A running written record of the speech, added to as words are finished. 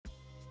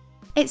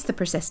It's the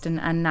Persistent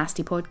and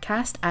Nasty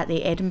podcast at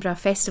the Edinburgh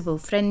Festival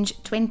Fringe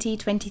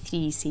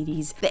 2023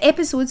 series. The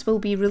episodes will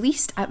be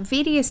released at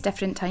various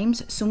different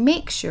times, so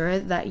make sure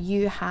that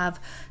you have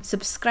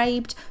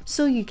subscribed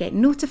so you get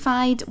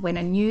notified when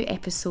a new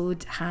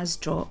episode has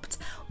dropped.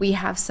 We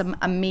have some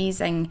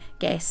amazing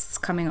guests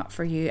coming up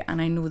for you,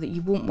 and I know that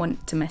you won't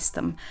want to miss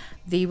them.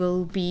 They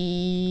will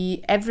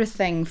be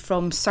everything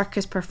from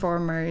circus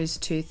performers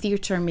to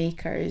theatre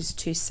makers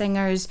to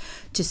singers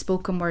to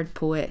spoken word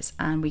poets,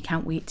 and we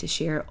can't wait to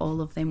share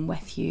all of them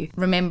with you.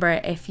 Remember,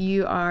 if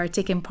you are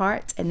taking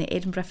part in the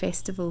Edinburgh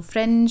Festival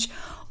Fringe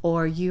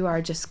or you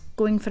are just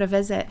going for a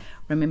visit,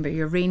 remember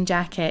your rain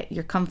jacket,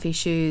 your comfy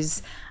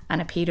shoes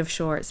and a pair of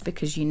shorts,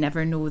 because you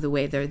never know the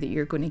weather that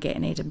you're going to get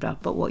in Edinburgh.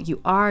 But what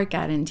you are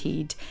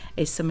guaranteed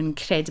is some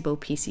incredible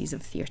pieces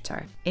of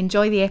theatre.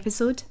 Enjoy the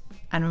episode,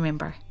 and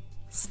remember,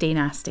 stay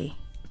nasty.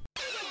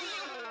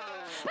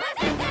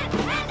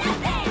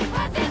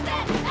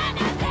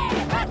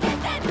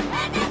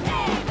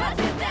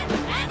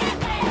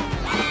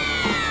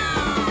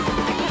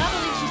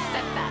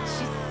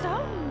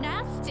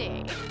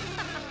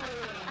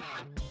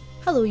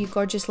 Hello you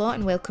gorgeous lot,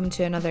 and welcome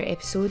to another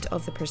episode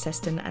of the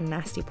Persistent and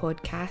Nasty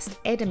podcast,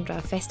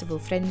 Edinburgh Festival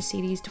Fringe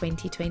Series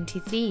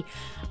 2023.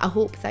 I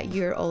hope that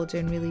you're all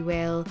doing really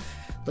well,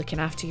 looking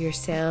after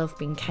yourself,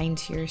 being kind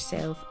to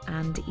yourself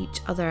and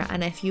each other.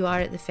 And if you are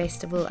at the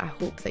festival, I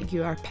hope that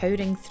you are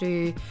powering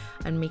through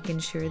and making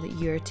sure that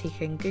you're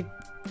taking good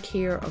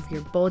care of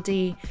your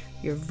body,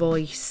 your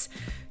voice,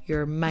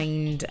 your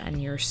mind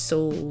and your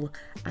soul,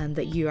 and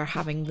that you are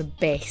having the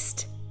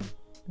best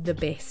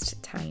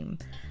time.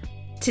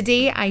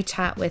 Today I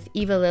chat with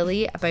Eva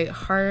Lilly about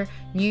her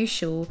new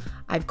show,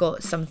 I've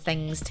Got Some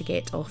Things to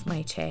Get Off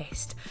My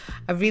Chest.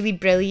 A really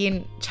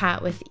brilliant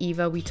chat with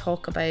Eva. We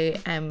talk about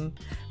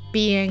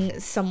being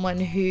someone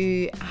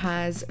who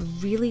has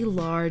really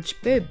large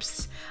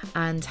boobs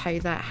and how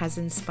that has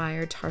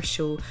inspired her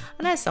show.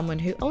 And as someone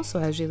who also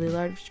has really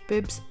large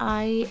boobs,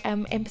 I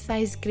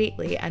empathise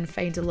greatly and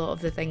find a lot of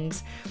the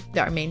things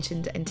that are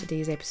mentioned in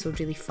today's episode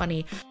really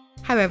funny.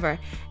 However,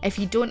 if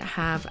you don't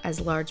have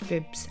as large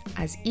boobs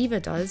as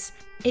Eva does,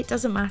 it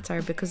doesn't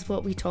matter, because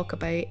what we talk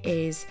about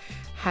is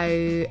how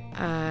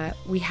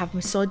we have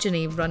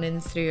misogyny running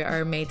through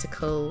our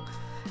medical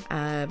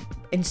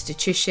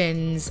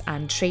institutions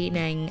and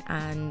training,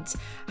 and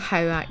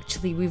how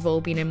actually we've all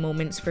been in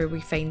moments where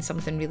we find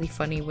something really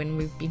funny when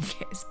we've been,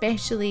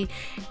 especially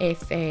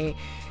if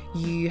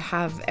you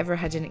have ever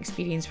had an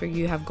experience where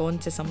you have gone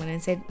to someone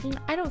and said,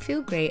 I don't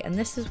feel great and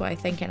this is what I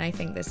think and I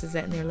think this is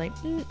it, and they're like,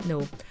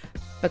 no,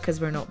 because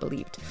we're not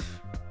believed.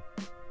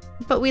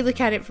 But we look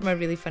at it from a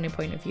really funny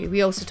point of view.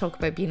 We also talk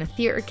about being a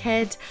theatre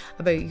kid,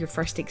 about your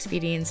first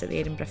experience at the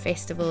Edinburgh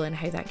Festival and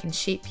how that can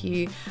shape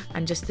you,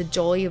 and just the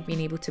joy of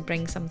being able to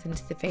bring something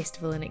to the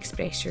festival and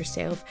express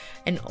yourself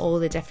in all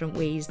the different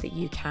ways that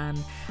you can.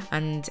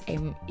 And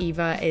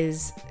Eva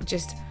is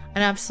just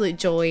an absolute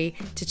joy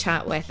to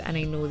chat with, and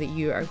I know that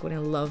you are going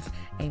to love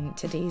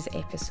today's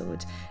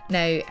episode.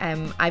 Now,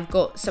 I've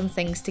Got Some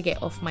Things to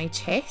Get Off My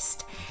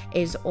Chest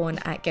is on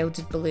at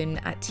Gilded Balloon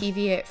at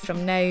TV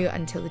from now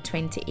until the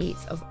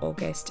 28th of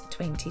August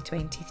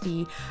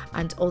 2023,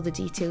 and all the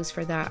details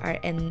for that are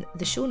in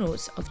the show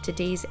notes of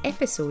today's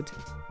episode.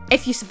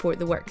 If you support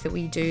the work that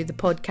we do, the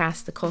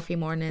podcast, the coffee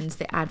mornings,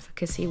 the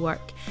advocacy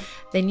work,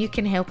 then you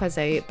can help us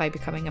out by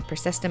becoming a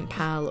Persistent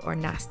Pal or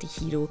Nasty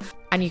Hero.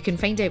 And you can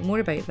find out more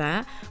about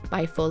that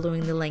by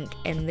following the link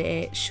in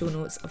the show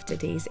notes of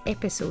today's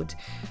episode.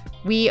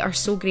 We are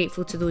so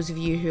grateful to those of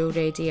you who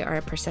already are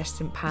a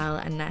Persistent Pal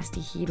and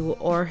Nasty Hero,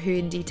 or who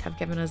indeed have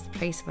given us the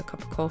price of a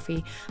cup of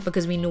coffee,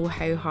 because we know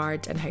how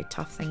hard and how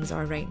tough things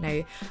are right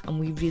now, and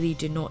we really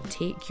do not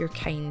take your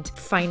kind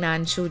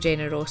financial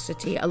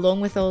generosity,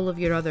 along with all of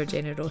your other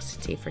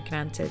generosity, for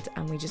granted,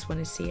 and we just want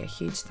to say a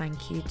huge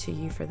thank you to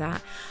you for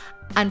that.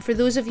 And for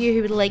those of you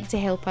who would like to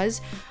help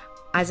us,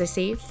 as I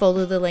say,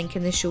 follow the link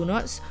in the show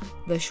notes.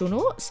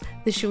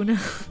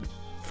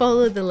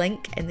 Follow the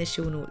link in the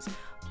show notes.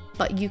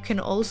 But you can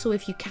also,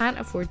 if you can't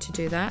afford to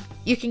do that,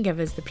 you can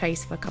give us the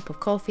price of a cup of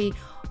coffee.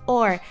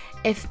 Or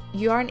if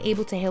you aren't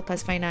able to help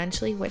us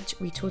financially, which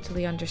we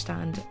totally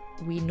understand,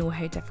 we know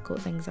how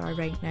difficult things are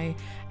right now,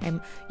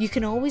 you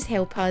can always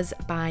help us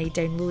by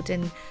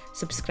downloading,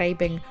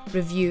 subscribing,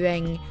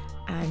 reviewing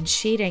and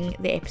sharing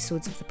the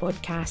episodes of the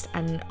podcast.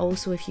 And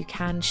also, if you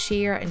can,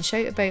 share and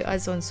shout about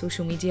us on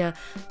social media.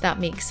 That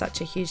makes such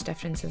a huge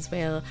difference as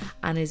well,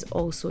 and is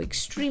also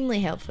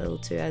extremely helpful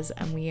to us,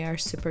 and we are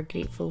super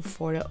grateful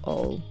for it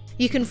all.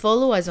 You can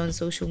follow us on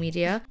social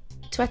media: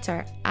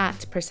 Twitter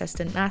at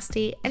Persistent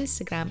Nasty,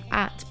 Instagram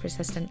at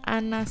Persistent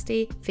and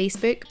Nasty,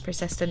 Facebook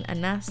Persistent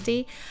and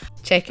Nasty.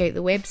 Check out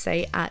the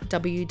website at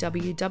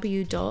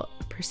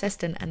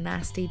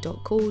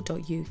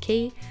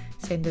www.persistentandnasty.co.uk.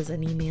 Send us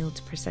an email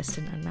to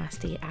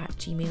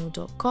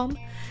persistentandnasty@gmail.com.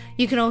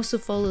 You can also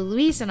follow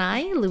Louise and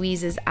I.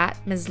 Louise is at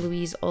Ms.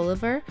 Louise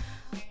Oliver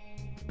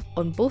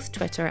on both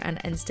Twitter and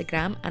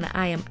Instagram, and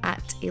I am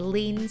at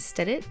Elaine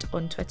Stirrett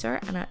on Twitter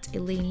and at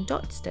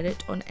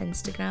Elaine.Stirrett on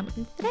Instagram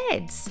and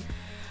Threads.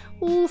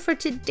 for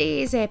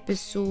today's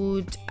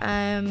episode,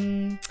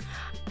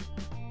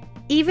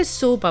 Eva's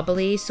so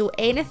bubbly, so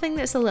anything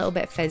that's a little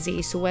bit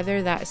fizzy, so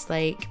whether that's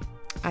like,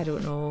 I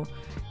don't know,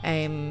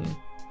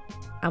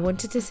 I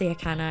wanted to say a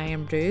can of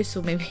Irn-Bru,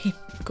 so maybe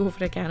go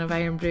for a can of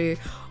Irn-Bru,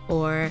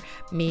 or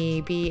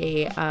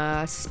maybe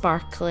a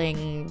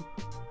sparkling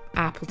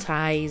apple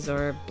ties,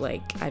 or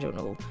like, I don't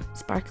know,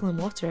 sparkling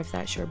water if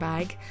that's your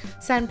bag,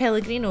 San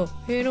Pellegrino,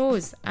 who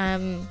knows,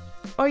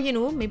 or you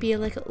know, maybe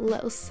like a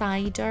little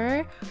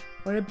cider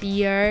or a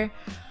beer,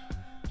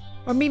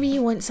 or maybe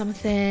you want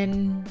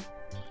something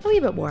a wee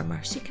bit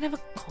warmer, so you can have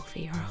a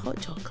coffee or a hot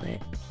chocolate,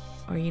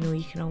 or you know,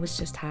 you can always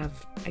just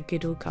have a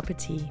good old cup of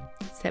tea.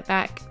 Sit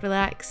back,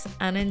 relax,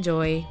 and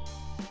enjoy.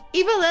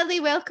 Eva Lily,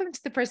 welcome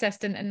to the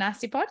Persistent and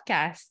Nasty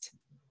podcast.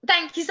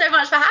 Thank you so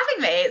much for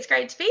having me. It's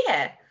great to be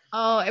here.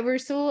 Oh, we're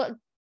so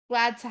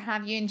glad to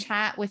have you and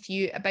chat with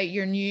you about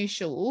your new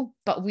show,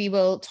 but we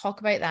will talk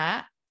about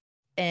that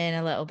in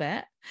a little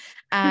bit.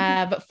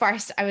 But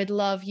first, I would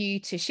love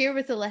you to share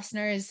with the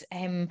listeners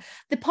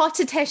the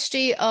potted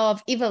history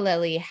of Eva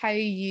Lily, how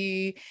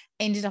you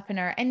ended up in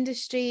our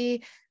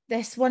industry,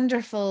 this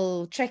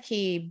wonderful,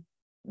 tricky,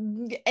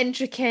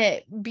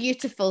 intricate,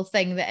 beautiful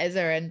thing that is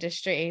our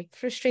industry.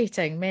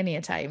 Frustrating many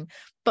a time,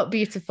 but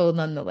beautiful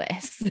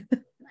nonetheless.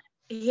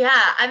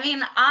 Yeah, I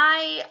mean,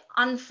 I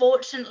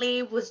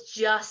unfortunately was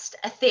just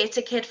a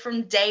theatre kid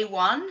from day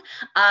one.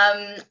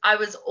 I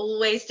was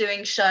always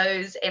doing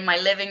shows in my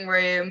living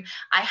room.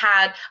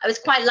 I was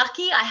quite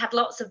lucky. I had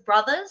lots of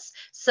brothers,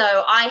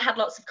 so I had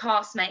lots of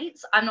castmates.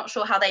 I'm not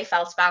sure how they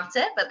felt about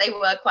it, but they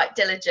were quite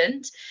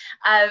diligent.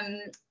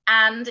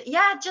 And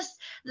yeah,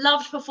 just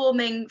loved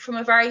performing from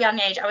a very young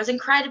age. I was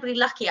incredibly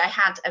lucky. I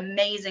had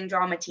amazing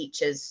drama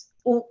teachers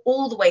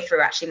all the way through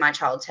actually my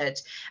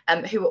childhood,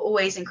 who were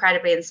always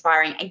incredibly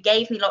inspiring and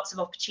gave me lots of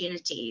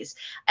opportunities.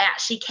 I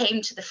actually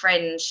came to the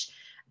Fringe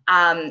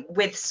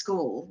with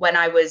school when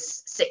I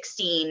was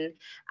 16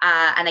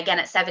 and again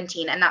at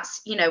 17, and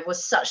that's, you know,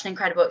 was such an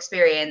incredible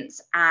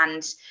experience,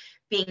 and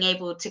being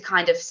able to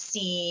kind of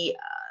see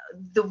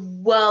the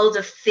world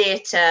of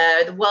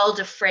theatre, the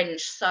world of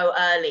Fringe so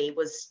early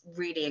was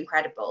really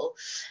incredible.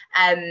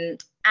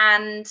 And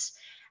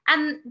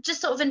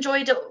just sort of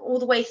enjoyed it all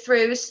the way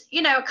through.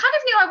 You know, kind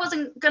of knew I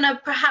wasn't going to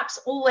perhaps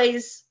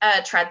always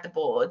tread the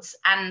boards.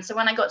 And so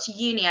when I got to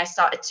uni, I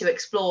started to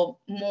explore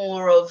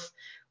more of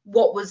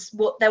what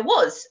there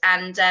was,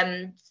 and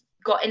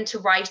got into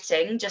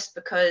writing just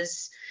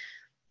because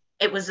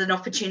it was an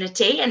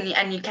opportunity, and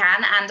you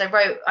can. And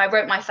I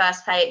wrote my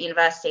first play at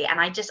university, and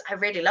I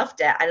really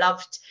loved it. I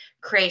loved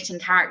creating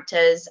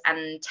characters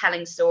and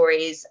telling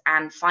stories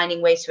and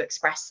finding ways to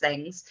express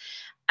things.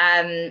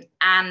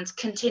 And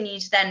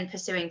continued then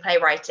pursuing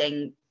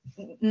playwriting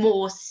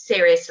more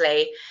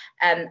seriously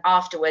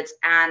afterwards,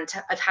 and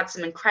I've had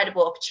some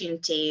incredible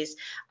opportunities.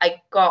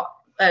 I got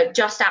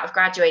just out of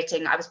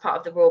graduating, I was part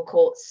of the Royal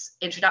Court's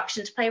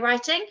introduction to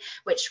playwriting,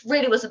 which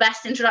really was the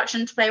best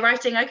introduction to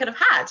playwriting I could have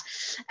had.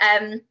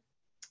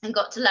 And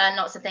got to learn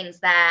lots of things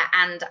there.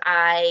 And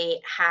I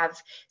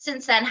have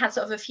since then had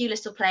sort of a few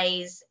little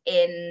plays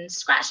in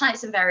scratch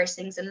nights and various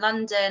things in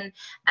London.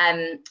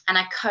 And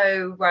I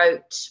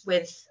co-wrote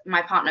with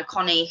my partner,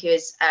 Connie, who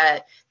is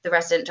the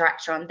resident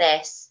director on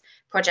this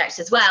project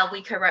as well.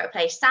 We co-wrote a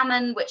play,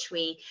 Salmon, which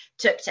we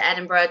took to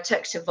Edinburgh,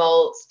 took to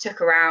Vaults, took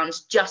around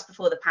just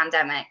before the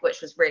pandemic, which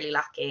was really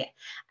lucky.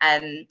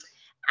 And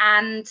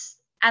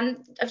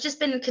I've just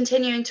been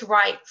continuing to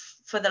write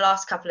for the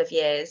last couple of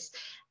years.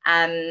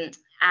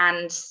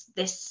 And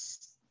this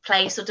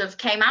play sort of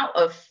came out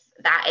of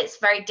that. It's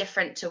very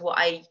different to what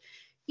I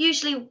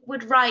usually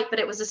would write, but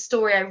it was a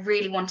story I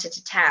really wanted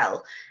to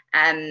tell,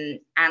 and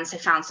so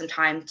found some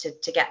time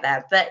to get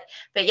there. But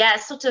yeah,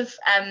 sort of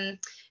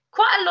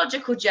quite a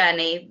logical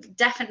journey,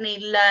 definitely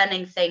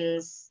learning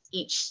things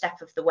each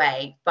step of the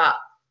way, but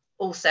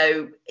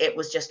also it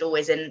was just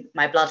always in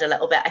my blood a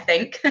little bit, I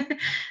think.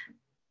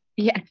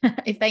 Yeah,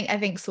 I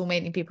think so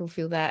many people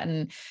feel that,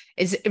 and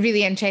it's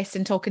really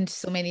interesting talking to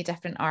so many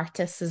different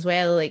artists as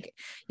well. Like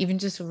even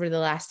just over the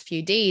last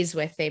few days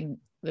with the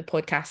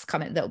podcast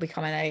that'll be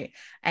coming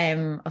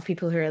out, of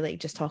people who are like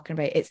just talking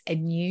about it's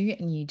in you,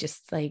 and you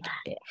just like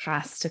it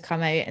has to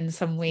come out in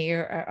some way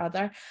or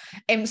other.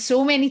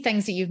 So many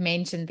things that you've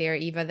mentioned there,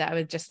 Eva, that I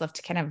would just love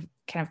to kind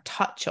of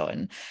touch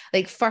on.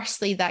 Like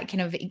firstly, that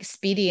kind of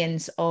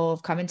experience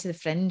of coming to the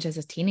Fringe as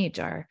a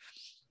teenager.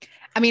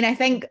 I mean, I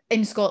think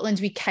in Scotland,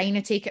 we kind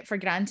of take it for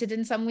granted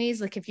in some ways.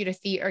 Like if you're a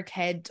theatre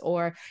kid,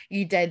 or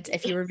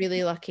if you were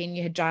really lucky and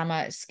you had drama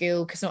at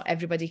school, because not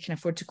everybody can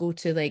afford to go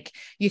to like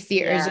youth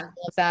theatres and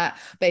all of that.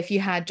 But if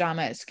you had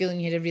drama at school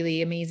and you had a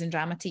really amazing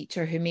drama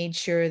teacher who made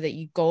sure that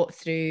you got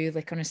through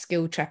like on a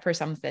school trip or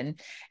something,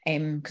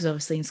 because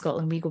obviously in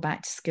Scotland, we go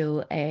back to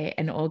school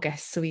in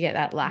August. So we get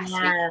that last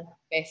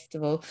week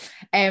festival.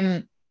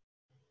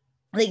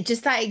 Like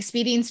just that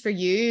experience for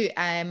you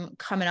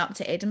coming up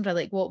to Edinburgh,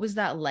 like what was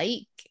that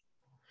like?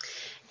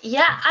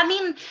 Yeah, I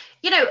mean,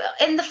 you know,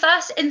 in the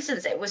first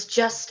instance, it was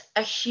just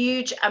a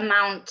huge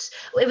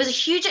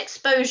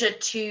exposure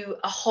to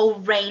a whole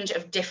range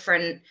of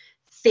different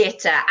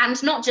theatre,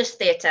 and not just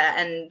theatre,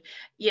 and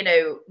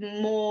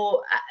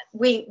more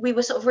we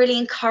were sort of really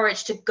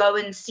encouraged to go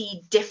and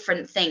see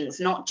different things,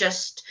 not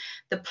just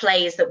the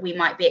plays that we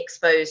might be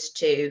exposed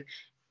to.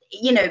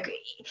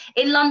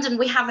 In London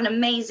we have an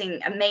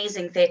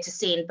amazing theatre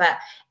scene, but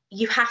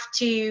you have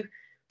to,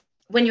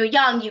 when you're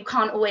young, you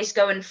can't always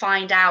go and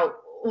find out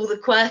all the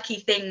quirky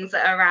things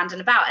that are around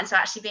and about. And so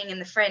actually being in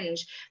the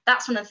Fringe,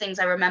 that's one of the things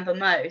I remember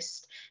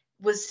most,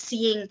 was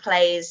seeing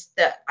plays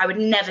that I would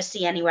never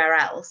see anywhere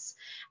else.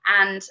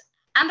 And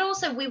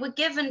also we were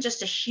given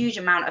just a huge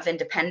amount of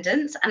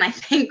independence. And I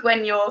think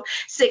when you're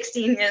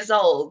 16 years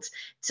old,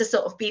 to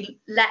sort of be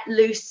let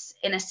loose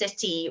in a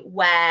city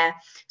where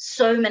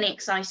so many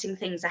exciting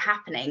things are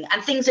happening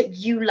and things that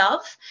you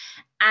love,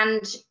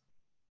 and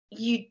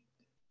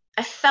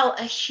I felt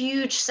a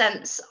huge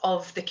sense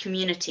of the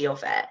community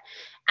of it.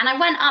 And I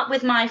went up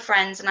with my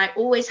friends, and I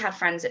always have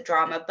friends at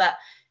drama, but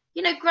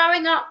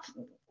growing up,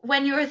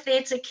 when you're a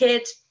theatre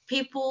kid,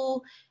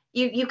 people,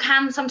 you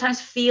can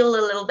sometimes feel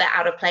a little bit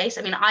out of place.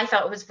 I mean, I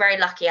felt I was very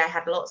lucky. I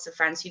had lots of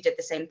friends who did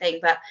the same thing,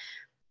 but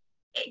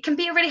it can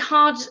be a really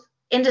hard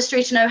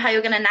industry to know how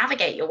you're going to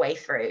navigate your way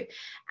through.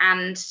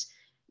 And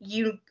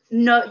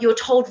you're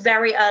told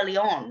very early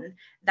on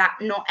that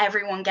not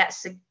everyone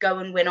gets to go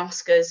and win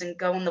Oscars and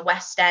go on the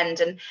West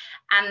End. And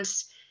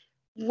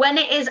when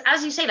it is,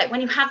 as you say, like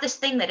when you have this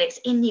thing that it's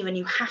in you and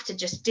you have to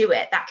just do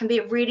it, that can be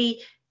a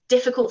really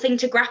difficult thing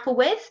to grapple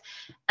with.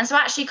 And so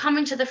actually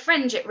coming to the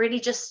Fringe, it really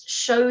just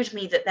showed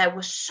me that there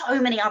were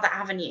so many other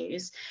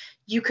avenues.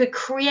 You could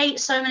create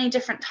so many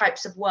different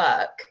types of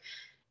work.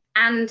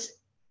 And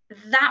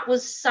that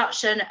was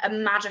such a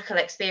magical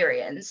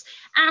experience.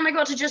 And I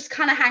got to just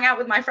kind of hang out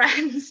with my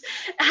friends,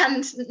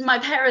 and my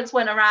parents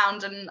went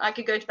around, and I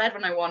could go to bed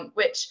when I want,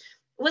 which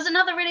was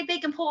another really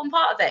big important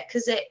part of it,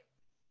 because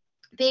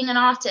being an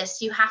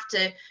artist, you have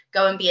to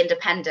go and be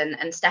independent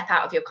and step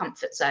out of your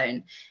comfort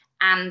zone.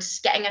 And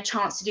getting a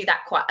chance to do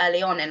that quite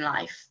early on in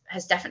life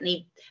has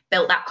definitely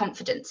built that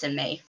confidence in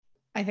me.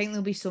 I think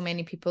there'll be so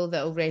many people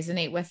that will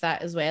resonate with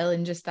that as well.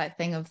 And just that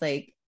thing of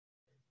like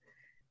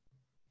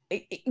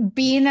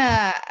being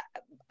a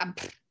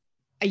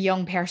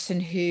young person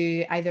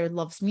who either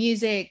loves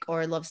music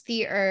or loves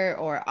theatre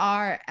or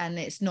art, and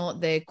it's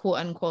not the quote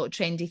unquote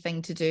trendy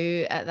thing to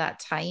do at that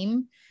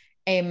time.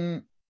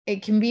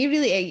 It can be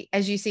really,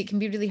 as you say, it can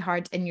be really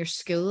hard in your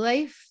school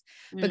life,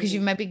 because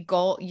you've maybe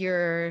got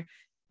your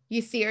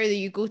theatre that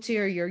you go to,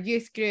 or your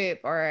youth group,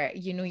 or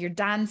your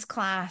dance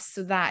class,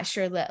 so that's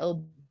your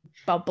little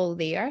bubble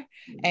there.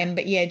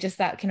 But yeah, just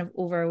that kind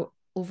of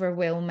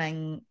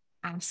overwhelming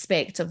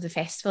aspect of the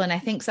festival. And I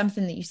think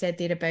something that you said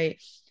there about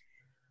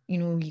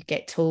you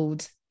get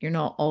told you're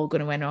not all going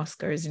to win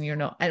Oscars, and you're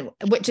not, and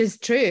which is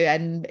true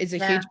and is a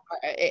huge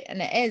part of it.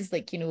 And it is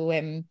like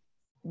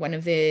one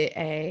of the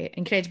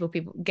incredible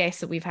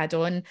guests that we've had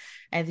on,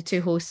 the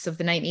two hosts of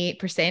the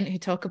 98%, who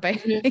talk about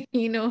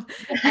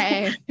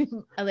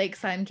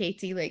Alexa and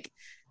Katie, like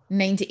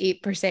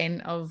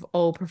 98% of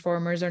all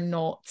performers are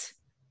not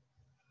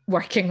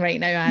working right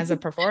now as a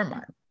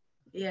performer.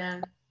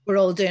 We're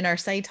all doing our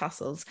side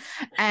hustles,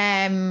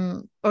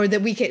 or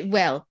that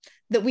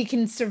we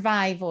can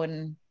survive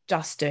on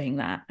just doing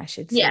that, I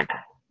should say.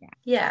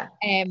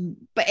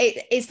 But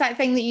it's that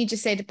thing that you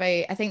just said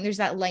about, I think there's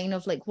that line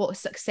of like what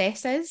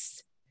success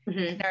is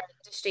in our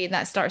industry, and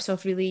that starts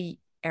off really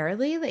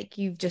early. Like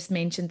you've just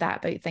mentioned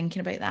that, about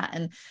thinking about that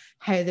and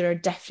how there are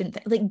different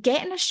like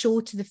getting a show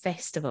to the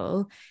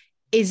festival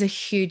is a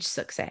huge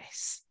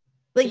success,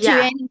 like to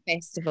any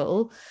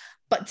festival,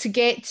 but to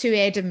get to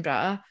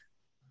Edinburgh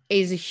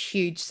is a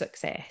huge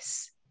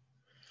success.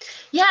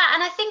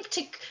 And I think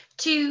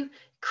to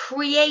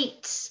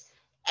create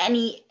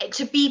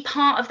to be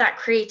part of that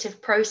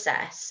creative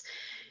process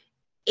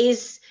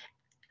is,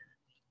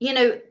 we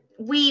know,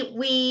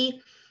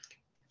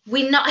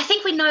 I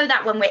think we know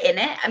that when we're in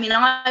it. I mean,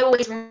 I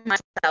always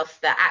remind myself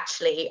that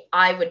actually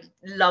I would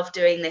love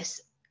doing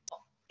this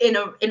in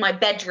my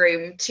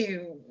bedroom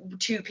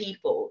to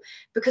people,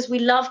 because we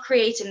love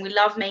creating, we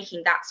love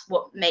making, that's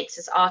what makes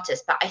us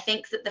artists. But I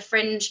think that the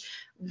Fringe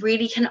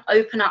really can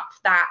open up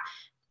that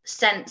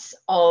sense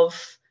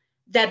of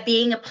there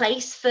being a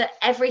place for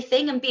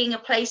everything, and being a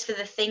place for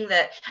the thing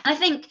that, and I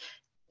think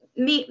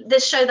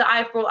this show that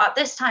I've brought up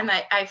this time,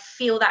 I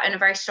feel that in a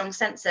very strong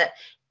sense, that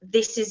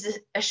this is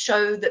a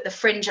show that the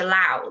Fringe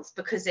allows,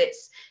 because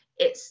it's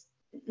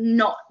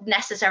not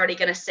necessarily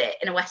going to sit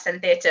in a West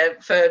End theatre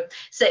for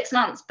 6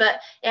 months,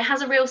 but it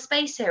has a real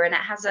space here, and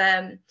it has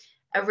a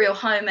real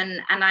home.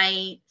 And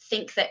I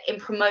think that in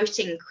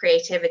promoting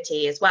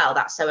creativity as well,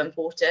 that's so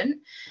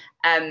important,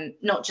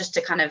 not just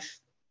to kind of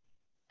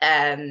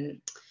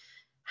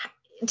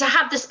to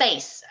have the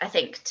space, I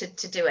think,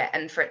 to do it,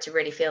 and for it to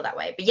really feel that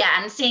way. But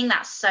and seeing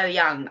that so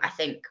young, I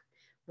think,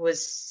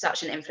 was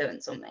such an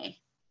influence on me.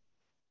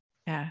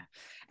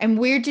 And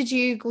where did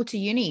you go to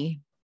uni?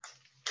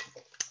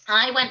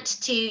 I went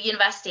to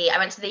university. I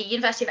went to the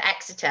University of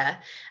Exeter,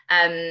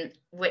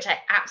 which I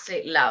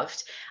absolutely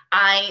loved.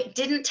 I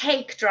didn't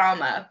take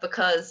drama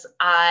because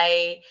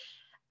I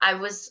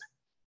was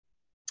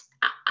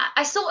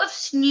I sort of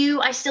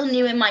knew, I still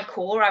knew in my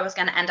core I was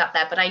going to end up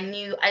there, but I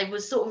knew, I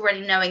was sort of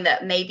already knowing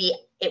that maybe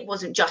it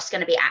wasn't just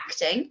going to be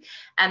acting.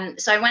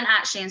 So I went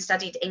actually and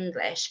studied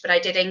English, but I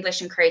did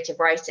English and creative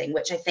writing,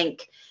 which I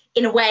think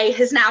in a way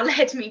has now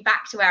led me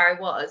back to where I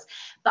was.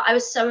 But I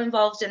was so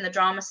involved in the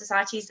drama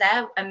societies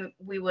there, and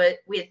we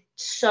had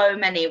so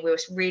many, we were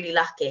really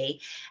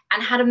lucky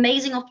and had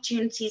amazing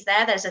opportunities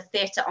there. There's a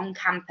theatre on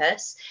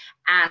campus,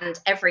 and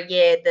every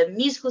year the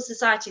musical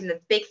society and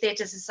the big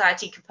theatre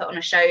society could put on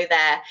a show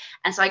there,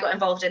 and so I got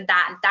involved in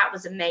that, and that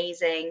was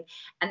amazing.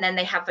 And then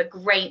they have a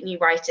great new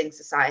writing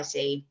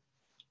society,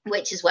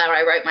 which is where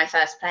I wrote my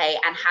first play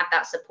and had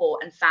that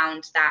support and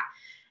found that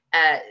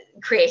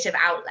creative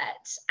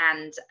outlet.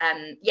 And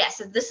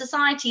so the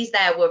societies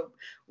there were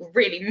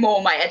really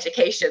more my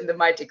education than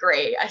my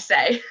degree, I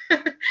say.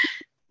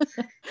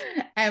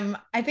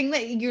 I think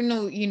that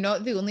you're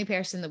not the only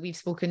person that we've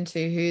spoken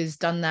to who's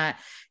done that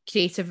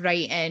creative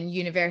writing,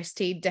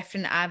 university,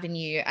 different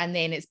avenue, and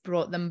then it's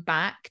brought them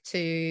back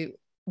to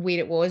where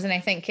it was. And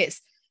I think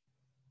it's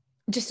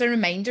just a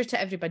reminder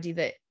to everybody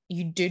that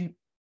you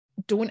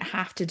don't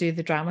have to do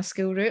the drama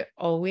school route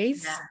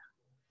always. Yeah.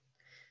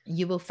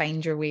 You will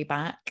find your way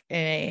back.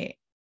 Always.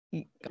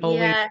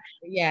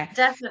 Yeah,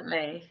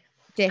 definitely.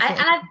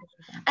 And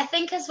I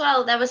think as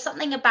well, there was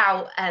something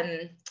about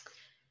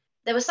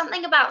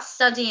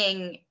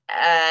studying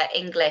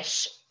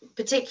English,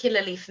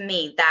 particularly for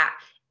me, that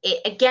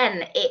it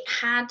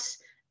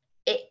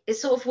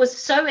sort of was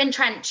so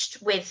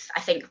entrenched with, I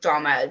think,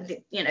 drama.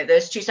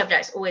 Those two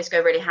subjects always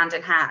go really hand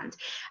in hand.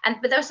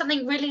 But there was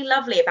something really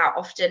lovely about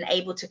often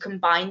able to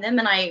combine them.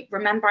 And I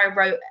remember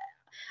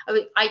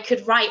I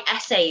could write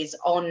essays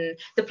on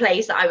the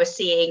plays that I was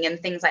seeing and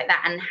things like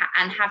that,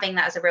 and having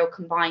that as a real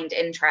combined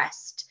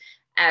interest,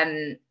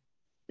 then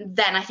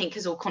I think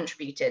has all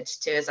contributed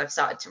to as I've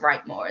started to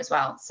write more as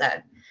well. So,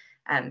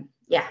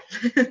 yeah.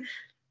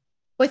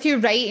 With your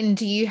writing,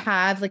 do you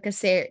have like a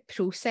set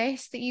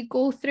process that you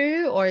go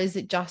through, or is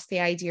it just the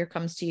idea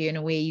comes to you and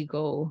away you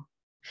go?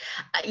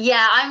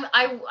 Yeah,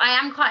 I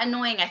am quite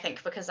annoying, I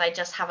think, because I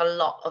just have a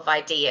lot of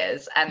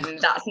ideas, and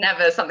that's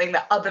never something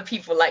that other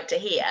people like to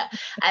hear.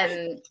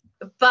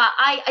 But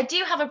I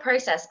do have a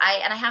process.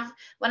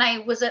 When I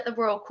was at the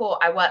Royal Court,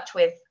 I worked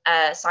with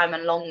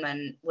Simon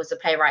Longman, was a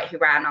playwright who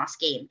ran our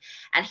scheme,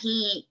 and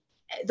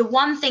the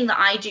one thing that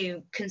I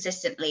do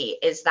consistently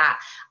is that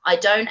I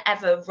don't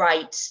ever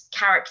write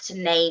character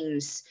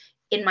names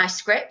in my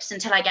scripts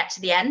until I get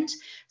to the end.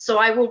 So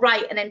I will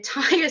write an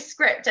entire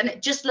script and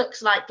it just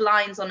looks like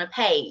lines on a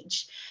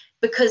page,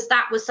 because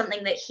that was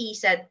something that he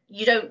said,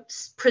 you don't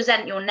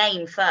present your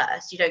name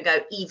first. You don't go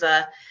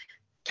Eva,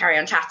 carry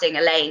on chatting,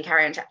 Elaine,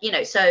 carry on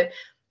chatting, so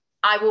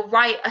I will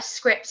write a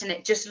script and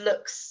it just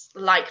looks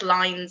like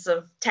lines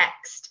of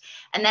text.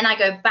 And then I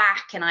go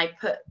back and I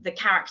put the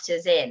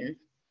characters in.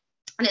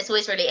 And it's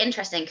always really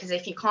interesting, because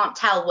if you can't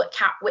tell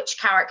which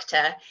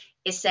character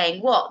is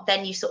saying what,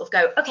 then you sort of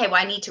go, okay, well,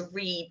 I need to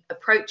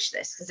reapproach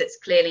this because it's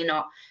clearly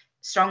not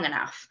strong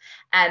enough.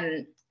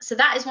 So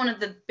that is one of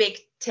the big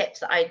tips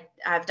that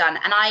I've done.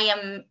 And I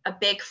am a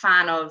big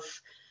fan of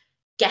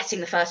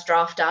getting the first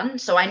draft done.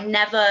 So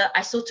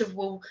I sort of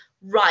will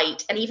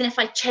write, and even if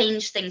I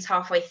change things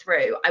halfway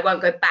through, I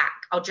won't go back.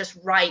 I'll just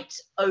write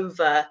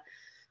over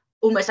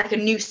almost like a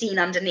new scene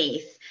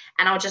underneath,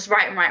 and I'll just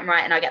write,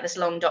 and I'll get this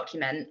long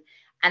document.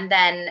 And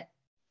then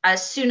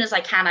as soon as I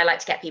can, I like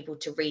to get people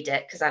to read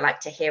it because I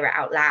like to hear it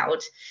out loud.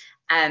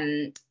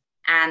 And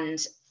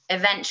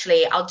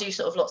eventually I'll do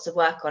sort of lots of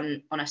work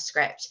on a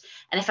script.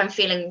 And if I'm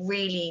feeling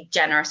really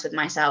generous with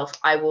myself,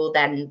 I will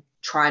then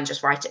try and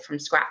just write it from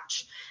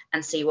scratch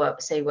and see where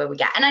we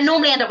get. And I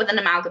normally end up with an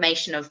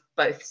amalgamation of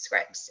both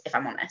scripts, if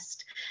I'm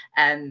honest.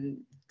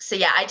 So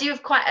yeah, I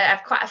have quite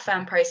a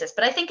firm process,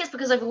 but I think it's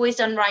because I've always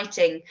done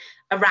writing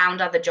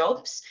around other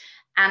jobs.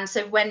 And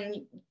so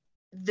when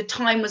the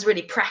time was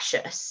really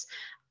precious,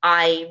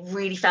 I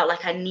really felt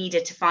like I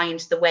needed to find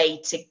the way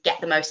to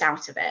get the most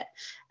out of it.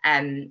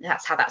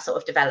 That's how that sort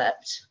of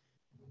developed.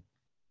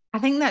 I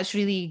think that's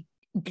really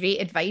great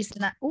advice.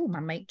 And my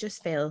mic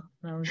just fell.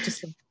 Well,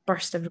 just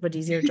burst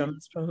everybody's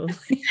eardrums probably.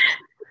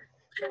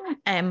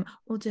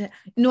 We'll do it.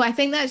 No, I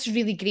think that's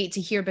really great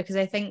to hear, because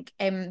I think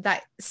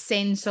that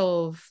sense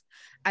of,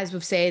 as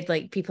we've said,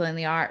 like people in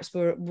the arts,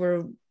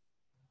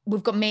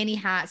 we've got many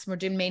hats and we're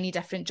doing many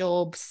different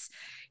jobs,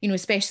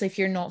 especially if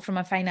you're not from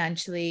a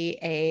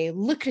financially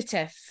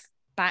lucrative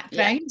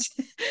background.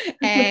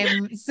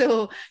 Yeah.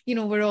 So,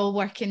 we're all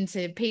working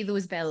to pay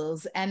those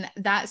bills, and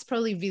that's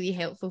probably really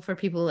helpful for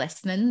people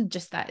listening.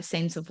 Just that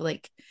sense of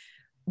like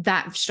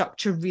that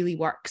structure really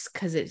works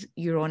because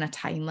you're on a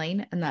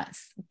timeline, and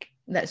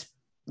that's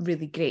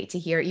really great to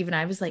hear. Even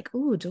I was like,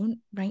 oh, don't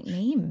write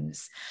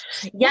names.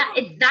 Yeah,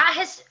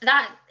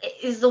 that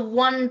is the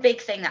one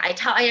big thing that I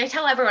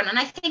tell everyone, and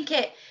I think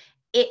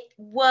it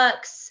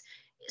works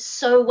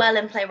so well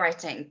in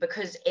playwriting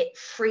because it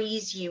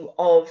frees you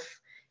of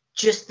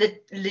just the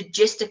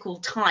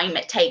logistical time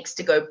it takes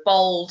to go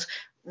bold,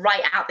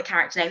 write out the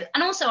character names.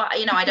 And also,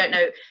 I don't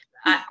know,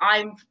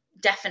 I'm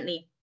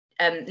definitely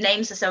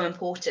names are so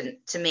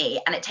important to me,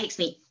 and it takes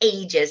me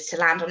ages to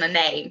land on a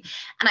name.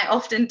 And I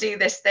often do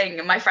this thing,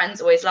 and my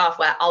friends always laugh,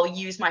 where I'll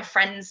use my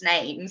friends'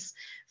 names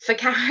for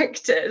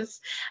characters,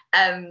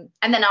 and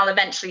then I'll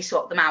eventually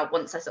swap them out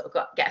once I sort of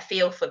get a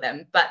feel for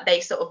them. But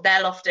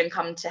they'll often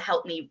come to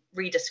help me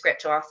read a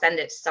script, or I'll send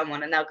it to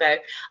someone and they'll go,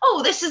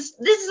 oh, this is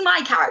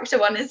my character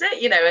one, is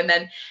it?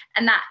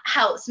 And that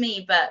helps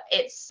me. But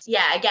it's,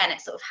 yeah, again,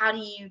 it's sort of how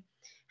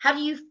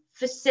do you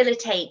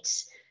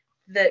facilitate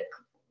the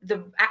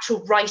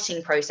actual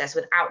writing process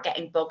without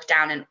getting bogged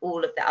down in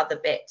all of the other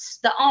bits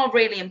that are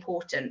really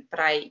important. But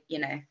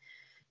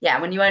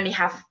when you only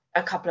have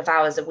a couple of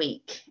hours a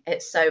week,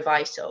 it's so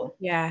vital.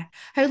 Yeah.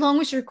 How long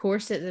was your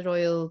course at the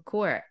Royal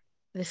Court,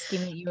 the scheme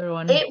that you were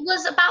on? It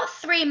was about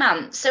 3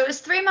 months. So it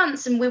was 3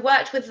 months, and we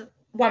worked with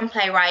one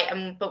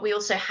playwright, but we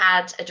also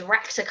had a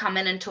director come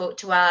in and talk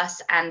to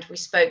us, and we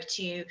spoke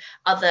to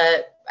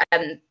other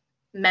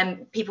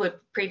people who had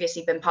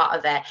previously been part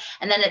of it.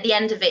 And then at the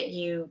end of it,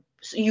 you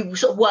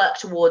sort of work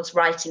towards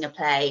writing a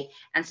play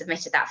and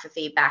submitted that for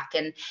feedback.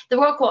 And the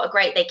Royal Court are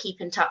great. They keep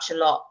in touch a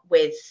lot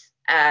with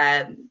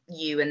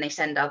you, and they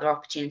send other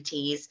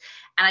opportunities.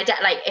 And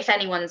if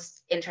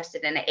anyone's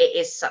interested in it, it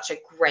is such a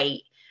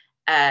great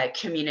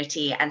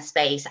community and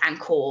space and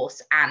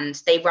course, and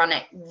they run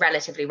it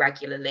relatively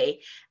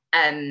regularly.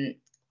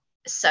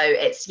 So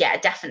it's, yeah,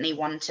 definitely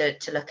one to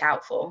look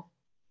out for.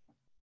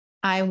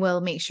 I will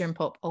make sure and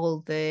pop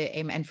all the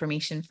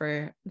information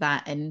for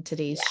that in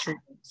today's show,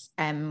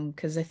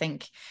 because I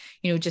think,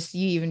 just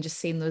you even just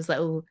saying those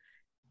little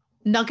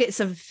nuggets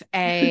of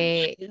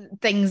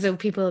things that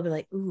people will be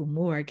like, ooh,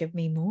 more, give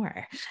me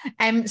more.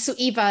 So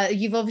Eva,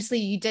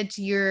 you did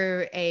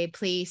your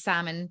play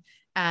Salmon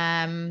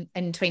in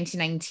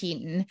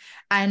 2019,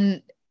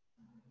 and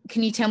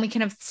can you tell me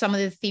kind of some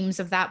of the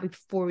themes of that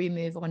before we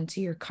move on to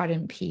your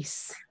current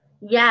piece?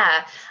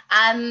 Yeah,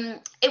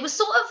 it was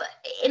sort of,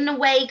 in a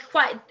way,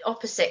 quite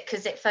opposite,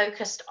 because it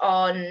focused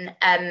on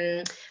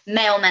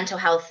male mental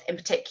health in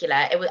particular,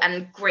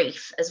 and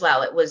grief as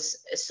well. It was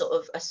sort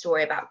of a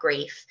story about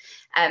grief,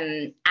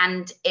 and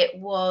it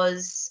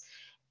was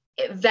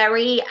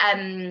very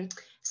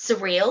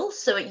surreal.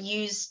 So it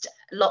used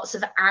lots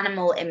of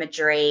animal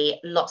imagery,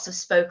 lots of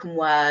spoken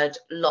word,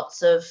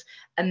 lots of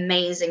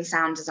amazing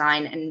sound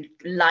design and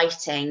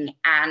lighting,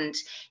 and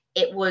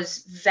it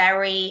was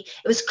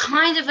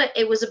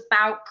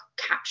about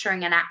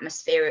capturing an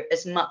atmosphere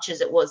as much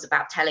as it was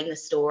about telling the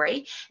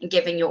story and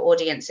giving your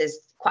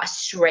audiences quite a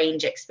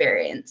strange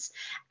experience.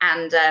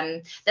 And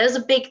there was a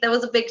big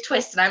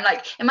twist, and I'm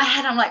like, in my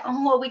head, I'm like,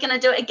 oh, are we going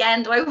to do it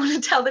again? Do I want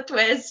to tell the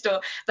twist?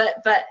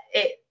 But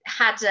it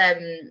had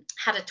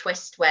a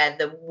twist where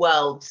the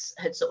worlds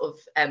had sort of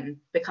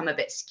become a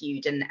bit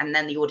skewed, and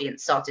then the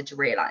audience started to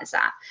realize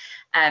that.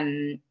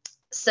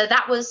 So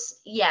that was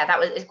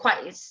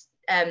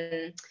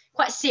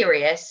quite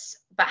serious,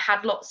 but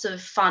had lots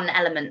of fun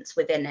elements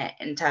within it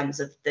in terms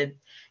of the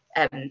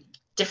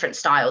different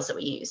styles that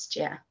we used.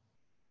 Yeah.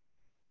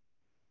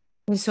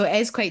 So it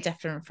is quite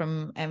different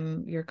from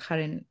your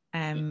current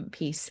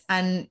piece.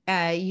 And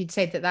you'd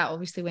said that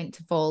obviously went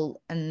to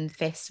Vault and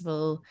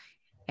Festival,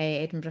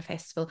 Edinburgh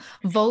Festival.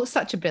 Vault's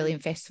such a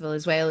brilliant festival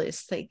as well.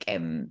 It's like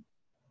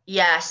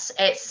yes,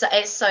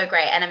 it's so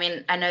great. And I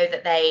mean, I know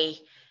that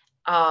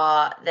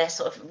they're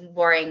sort of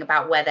worrying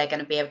about where they're going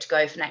to be able to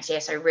go for next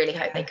year, so I really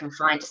hope they can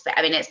find us.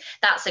 I mean,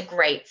 that's a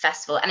great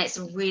festival, and it's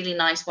a really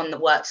nice one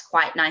that works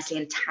quite nicely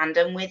in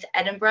tandem with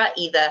Edinburgh.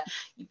 Either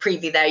you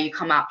preview there, you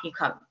come up, you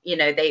come,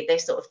 they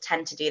sort of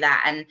tend to do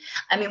that. And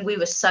I mean, we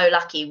were so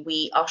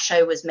lucky. Our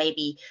show was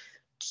maybe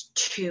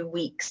 2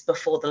 weeks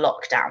before the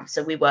lockdown,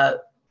 so we were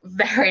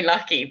very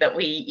lucky that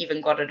we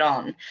even got it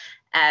on.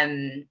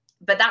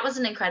 But that was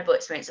an incredible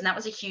experience, and that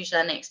was a huge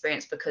learning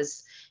experience,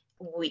 because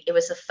it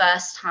was the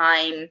first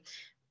time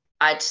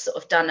I'd sort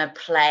of done a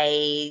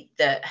play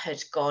that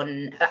had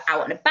gone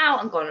out and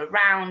about and gone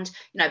around.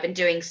 I've been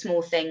doing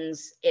small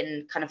things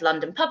in kind of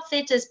London pub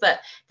theatres,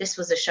 but this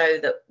was a show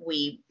that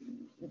we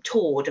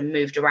toured and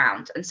moved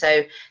around. And so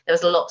there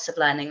was lots of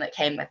learning that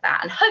came with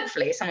that. And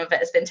hopefully some of it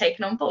has been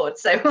taken on board.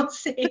 So we'll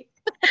see.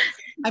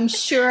 I'm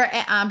sure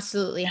it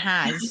absolutely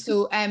has.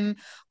 So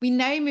we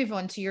now move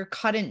on to your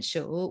current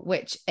show,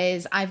 which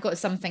is I've Got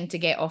Something to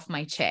Get Off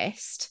My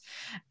Chest.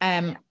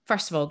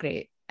 First of all,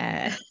 great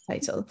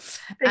title.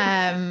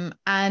 So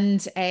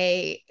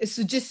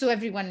just so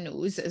everyone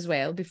knows as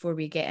well, before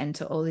we get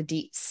into all the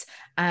deets,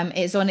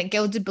 it's on at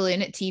Gilded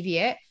Balloon at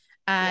TVA,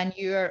 and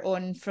you're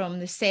on from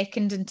the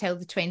 2nd until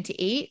the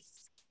 28th.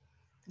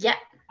 Yeah.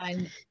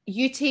 And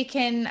you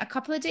taking a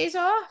couple of days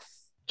off?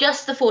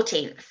 Just the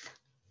 14th.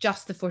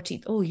 Just the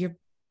 14th. Oh, you're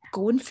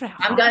going for it.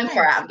 I'm going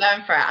for it.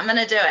 I'm going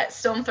to do it.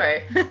 Storm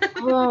through.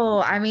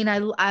 Oh, I mean,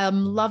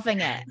 I'm loving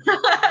it.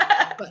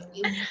 But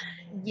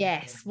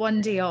yes,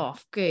 one day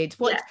off. Good.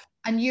 What? Yeah.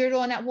 And you're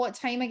on at what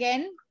time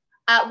again?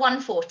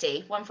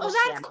 1:40. Oh,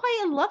 that's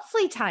quite a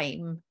lovely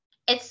time.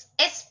 It's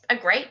a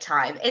great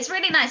time. It's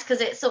really nice because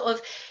it's sort of,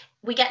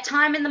 we get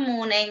time in the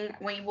morning,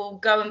 we will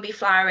go and be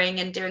flyering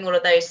and doing all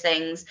of those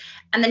things,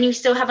 and then you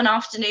still have an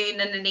afternoon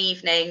and an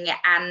evening,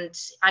 and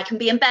I can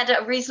be in bed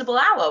at a reasonable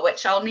hour,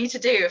 which I'll need to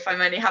do if I'm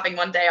only having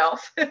one day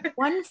off.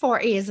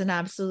 1:40 is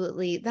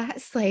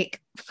that's like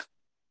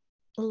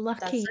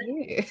lucky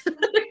you.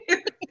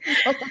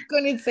 That's all I'm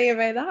going to say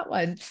about that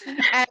one.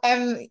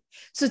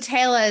 So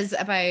tell us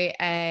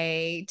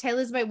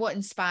about what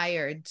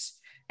inspired.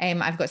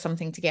 I've got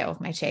something to get off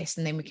my chest,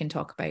 and then we can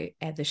talk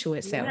about the show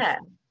itself.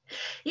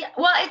 Yeah,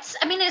 well,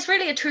 it's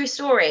really a true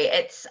story.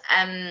 It's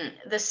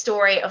the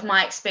story of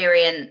my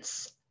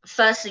experience,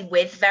 firstly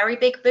with very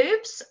big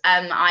boobs.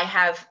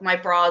 My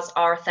bras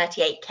are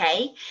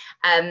 38K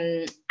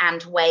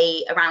and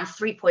weigh around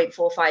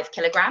 3.45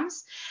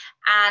 kilograms.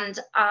 And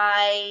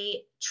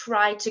I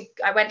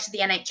went to the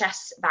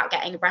NHS about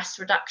getting a breast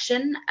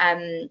reduction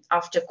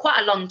after quite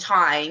a long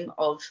time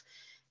of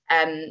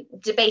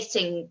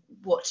debating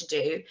what to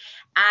do.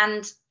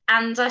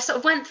 And I sort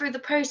of went through the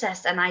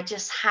process, and I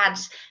just had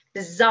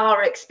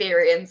bizarre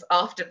experience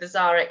after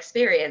bizarre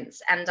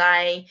experience. And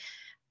I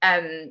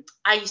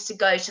used to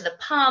go to the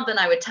pub, and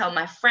I would tell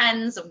my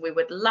friends, and we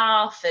would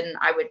laugh, and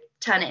I would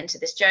turn it into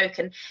this joke.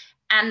 And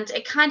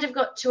it kind of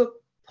got to a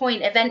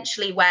point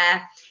eventually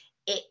where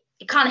it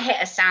kind of hit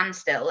a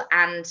standstill,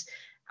 and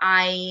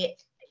I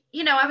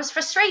was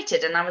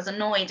frustrated, and I was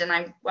annoyed, and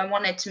I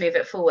wanted to move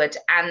it forward.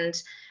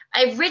 And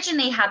I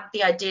originally had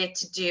the idea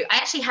I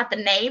actually had the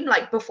name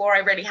like before I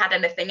really had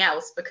anything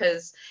else,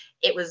 because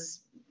it was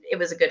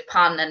a good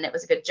pun and it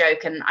was a good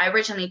joke. And I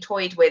originally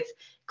toyed with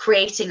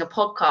creating a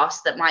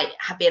podcast that might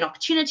be an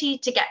opportunity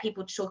to get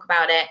people to talk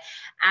about it.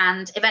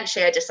 And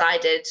eventually I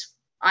decided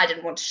I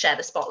didn't want to share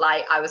the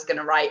spotlight. I was going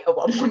to write a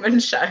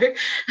one-woman show.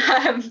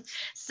 And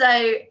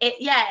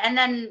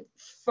then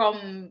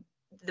from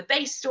the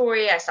base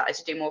story, I started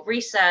to do more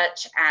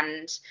research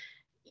and,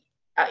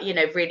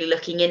 really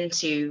looking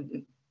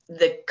into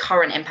the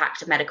current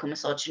impact of medical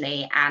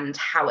misogyny and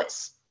how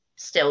it's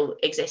still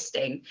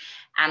existing.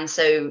 And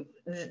so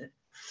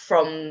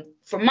from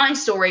my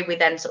story, we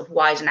then sort of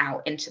widen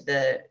out into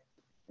the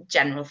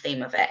general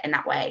theme of it in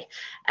that way.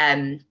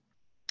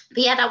 But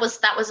yeah, that was,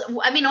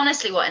 I mean,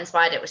 honestly, what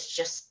inspired it was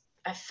just,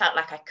 I felt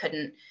like I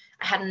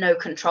had no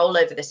control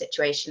over the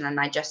situation, and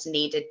I just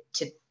needed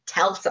to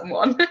tell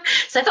someone.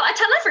 So I thought I'd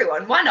tell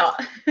everyone, why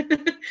not?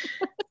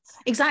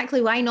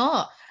 Exactly, why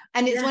not?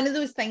 And it's one of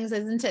those things,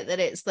 isn't it, that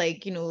it's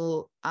like,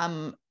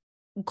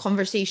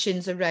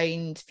 conversations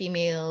around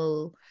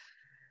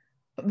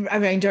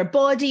our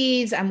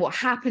bodies and what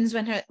happens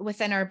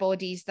within our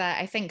bodies,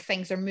 that I think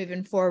things are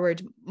moving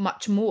forward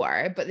much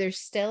more, but there's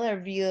still a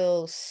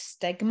real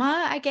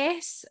stigma, I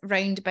guess,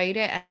 round about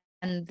it,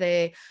 and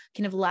the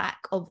kind of lack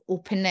of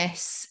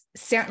openness,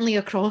 certainly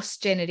across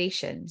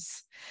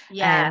generations.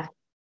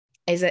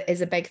 Is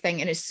a big thing.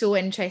 And it's so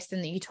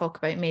interesting that you talk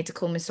about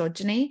medical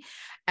misogyny,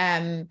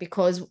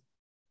 because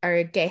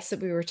our guest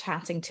that we were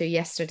chatting to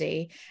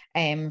yesterday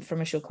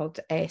from a show called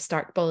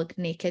Stark Bulk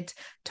Naked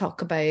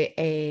talk about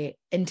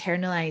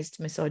internalized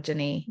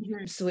misogyny.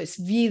 Mm-hmm. So it's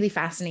really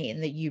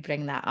fascinating that you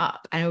bring that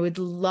up, and I would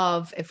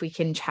love if we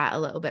can chat a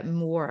little bit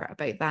more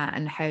about that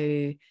and how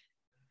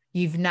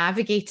you've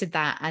navigated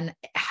that and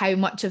how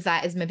much of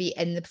that is maybe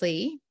in the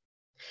play.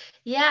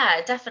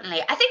 Yeah,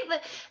 definitely. I think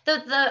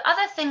the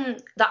other thing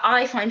that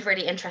I find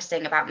really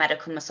interesting about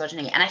medical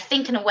misogyny, and I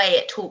think in a way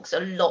it talks a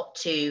lot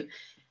to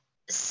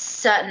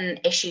certain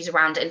issues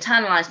around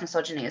internalized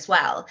misogyny as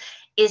well,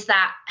 is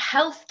that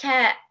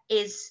healthcare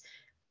is,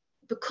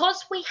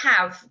 because we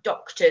have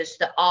doctors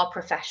that are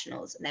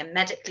professionals and they're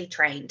medically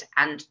trained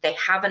and they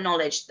have a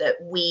knowledge that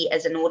we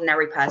as an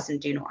ordinary person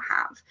do not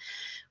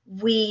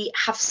have, we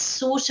have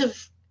sort of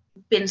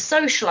been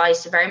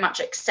socialized to very much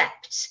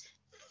accept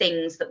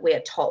things that we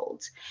are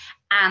told.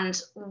 And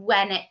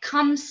when it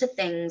comes to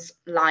things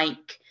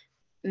like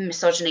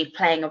misogyny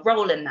playing a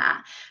role in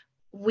that,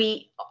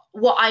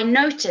 what I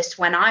noticed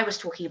when I was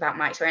talking about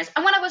my experience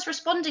and when I was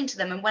responding to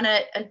them, and when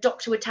a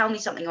doctor would tell me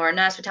something or a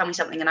nurse would tell me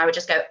something, and I would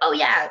just go, oh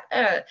yeah,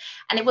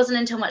 and it wasn't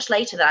until much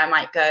later that I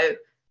might go,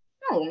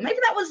 oh, maybe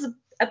that was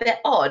a bit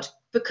odd,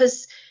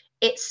 because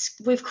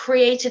we've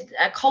created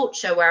a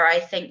culture where I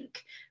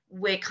think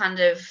we're kind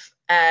of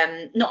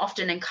not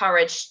often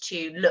encouraged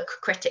to look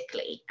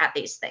critically at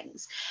these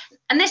things.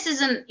 And this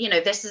isn't,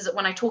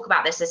 when I talk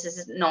about this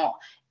is not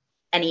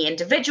any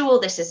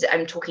individual.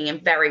 I'm talking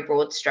in very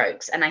broad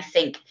strokes. And I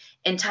think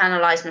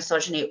internalized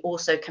misogyny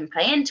also can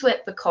play into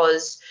it,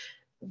 because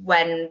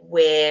when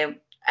we're,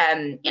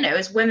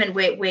 as women,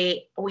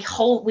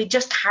 we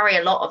just carry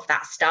a lot of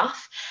that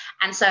stuff.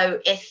 And so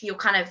if you're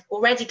kind of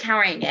already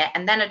carrying it,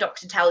 and then a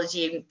doctor tells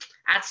you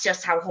that's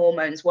just how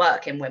hormones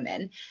work in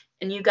women,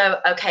 and you go,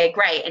 okay,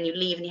 great, and you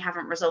leave and you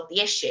haven't resolved the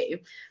issue,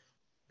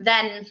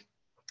 then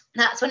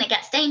that's when it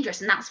gets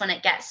dangerous, and that's when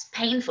it gets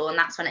painful, and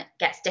that's when it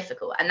gets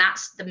difficult. And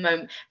that's the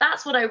moment,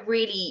 that's what I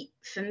really,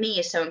 for me,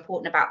 is so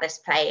important about this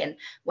play. And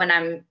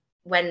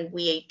when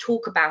we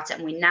talk about it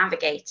and we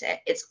navigate it,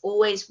 it's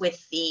always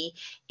with the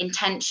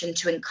intention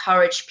to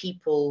encourage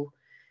people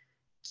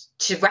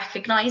to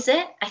recognize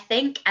it, I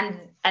think,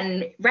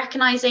 and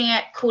recognizing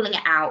it, calling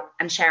it out,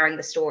 and sharing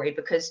the story,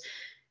 because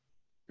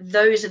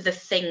those are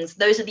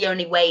the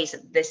only ways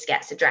that this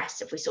gets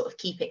addressed. If we sort of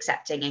keep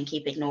accepting and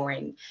keep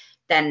ignoring,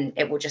 then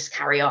it will just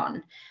carry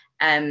on.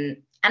 And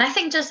I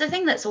think just the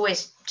thing that's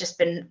always just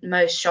been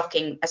most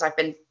shocking as I've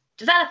been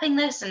developing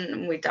this,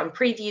 and we've done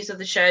previews of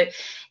the show,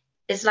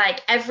 is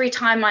like every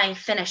time I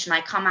finish and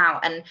I come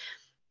out, and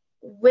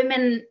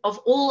women of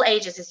all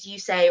ages, as you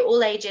say,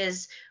 all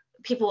ages,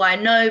 people I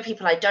know,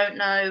 people I don't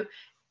know,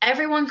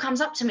 everyone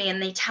comes up to me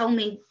and they tell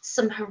me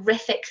some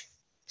horrific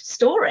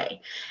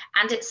story.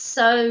 And it's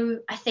so,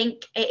 I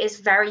think it is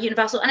very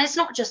universal. And it's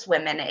not just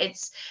women,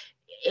 it's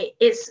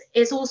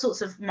all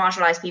sorts of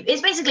marginalized people.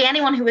 It's basically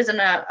anyone who isn't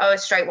a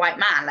straight white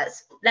man.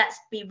 Let's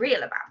be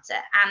real about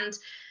it. And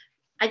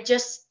I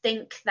just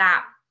think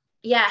that,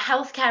 yeah,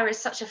 healthcare is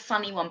such a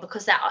funny one,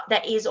 because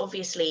there is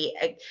obviously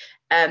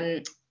a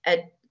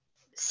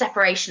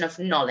separation of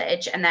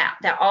knowledge, and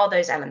there are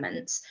those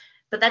elements,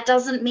 but that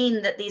doesn't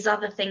mean that these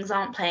other things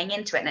aren't playing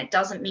into it, and it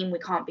doesn't mean we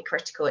can't be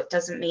critical. It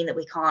doesn't mean that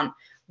we can't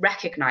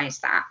recognize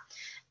that.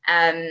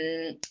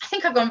 I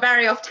think I've gone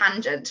very off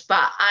tangent,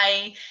 but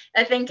I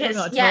think it's,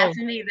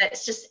 for me, that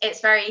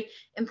it's very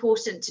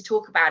important to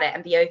talk about it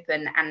and be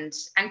open and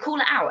call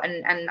it out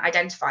and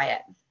identify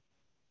it.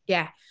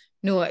 Yeah,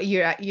 no,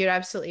 you're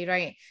absolutely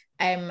right.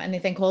 And I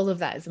think all of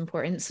that is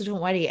important, so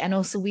don't worry. And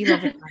also, we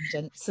love a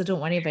tangent, so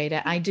don't worry about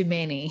it. I do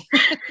many.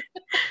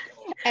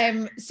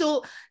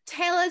 So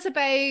tell us about,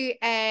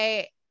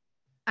 I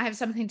have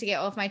something to get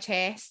off my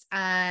chest,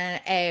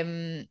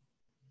 and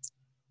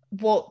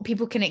what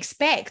people can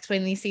expect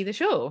when they see the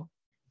show.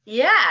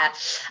 Yeah.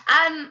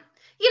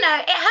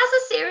 It has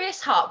a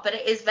serious heart, but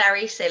it is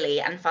very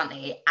silly and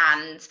funny.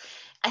 And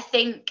I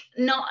think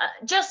not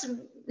just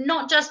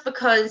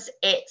because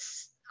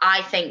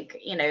I think,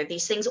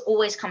 these things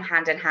always come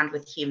hand in hand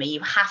with humor.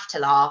 You have to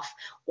laugh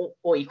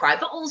or you cry,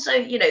 but also,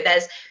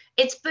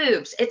 it's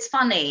boobs, it's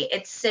funny,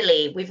 it's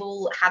silly. We've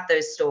all had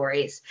those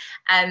stories.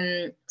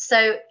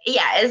 So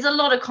yeah, there's a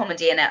lot of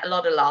comedy in it, a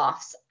lot of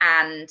laughs,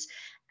 and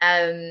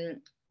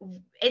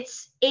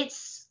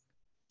it's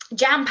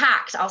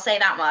jam-packed, I'll say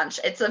that much.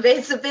 It's a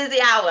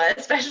busy hour,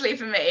 especially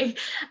for me.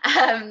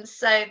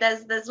 So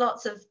there's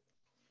lots of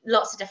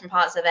different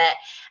parts of it,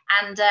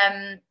 and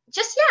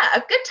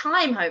a good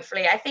time,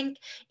 hopefully. I think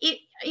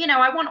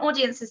I want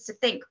audiences to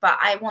think, but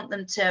I want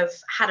them to have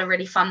had a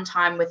really fun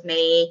time with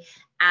me,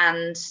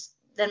 and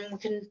then we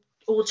can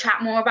all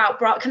chat more about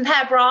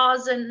compare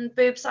bras and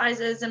boob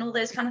sizes and all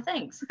those kind of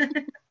things.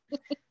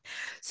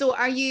 So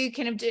are you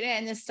kind of doing it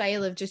in the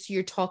style of just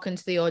you're talking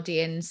to the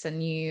audience and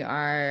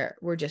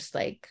we're just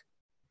like,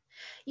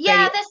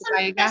 yeah,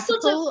 there's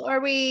sort of,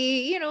 or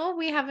we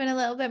having a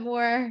little bit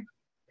more?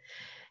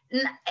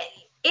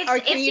 Or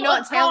can you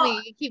not tell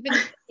me? Keeping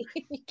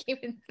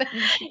things.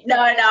 No,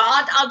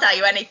 I'll tell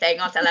you anything.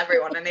 I'll tell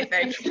everyone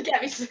anything.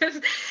 Get me.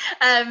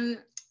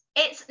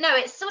 It's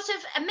sort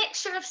of a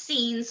mixture of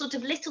scenes, sort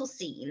of little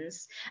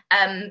scenes,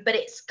 but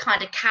it's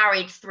kind of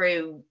carried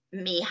through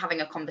me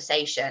having a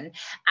conversation.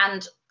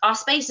 And our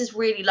space is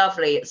really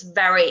lovely. It's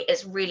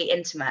really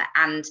intimate,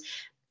 and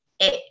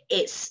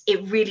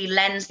it really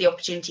lends the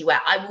opportunity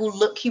where I will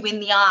look you in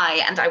the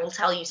eye and I will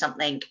tell you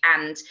something,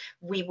 and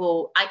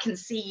I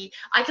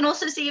can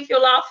also see if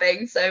you're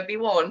laughing, so be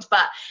warned.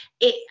 But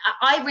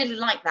I really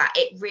like that.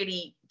 It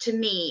really, to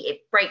me,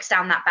 it breaks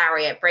down that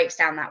barrier, it breaks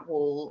down that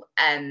wall.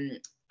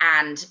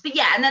 But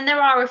then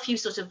there are a few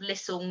sort of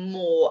little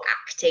more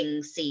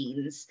acting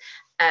scenes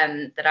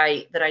that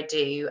I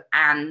do,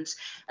 and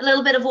a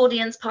little bit of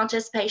audience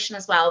participation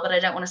as well, but I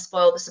don't want to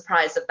spoil the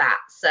surprise of that.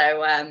 So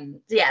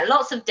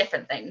lots of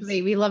different things.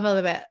 We love a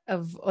little bit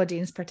of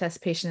audience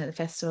participation at the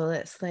festival.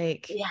 It's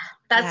like, it.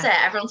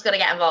 Everyone's got to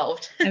get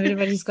involved.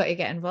 Everybody's got to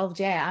get involved.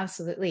 Yeah,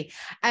 absolutely.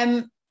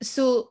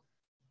 So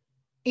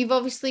you've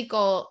obviously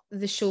got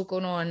the show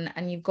going on,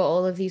 and you've got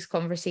all of these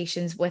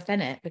conversations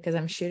within it, because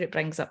I'm sure it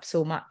brings up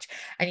so much.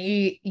 And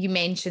you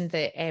mentioned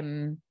that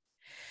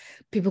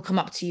people come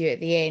up to you at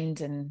the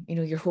end, and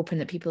you're hoping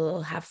that people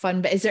will have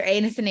fun. But is there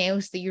anything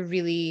else that you're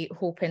really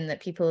hoping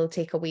that people will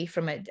take away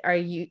from it? Are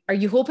you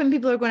hoping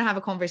people are going to have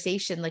a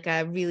conversation, like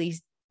a really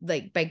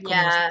big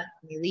conversation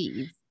when they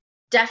leave?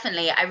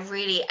 Definitely.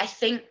 I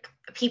think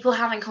people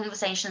having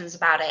conversations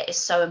about it is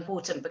so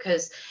important,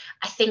 because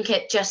I think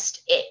it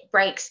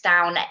breaks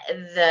down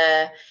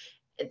the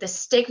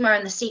stigma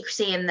and the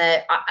secrecy and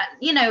the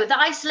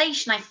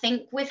isolation. I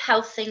think with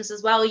health things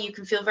as well, you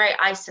can feel very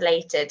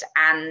isolated,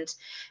 and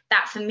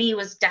that for me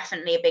was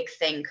definitely a big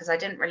thing, because I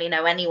didn't really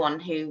know anyone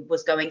who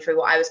was going through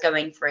what I was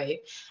going through.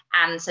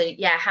 And so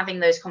having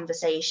those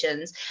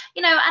conversations,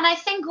 and I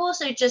think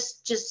also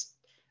just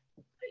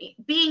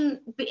being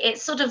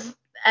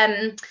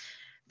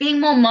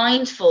more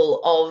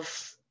mindful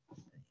of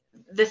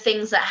the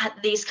things that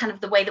these kind of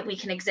the way that we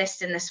can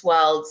exist in this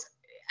world.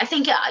 I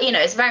think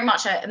it's very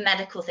much a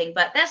medical thing,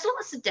 but there's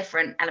lots of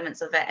different elements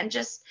of it, and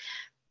just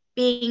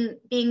being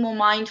more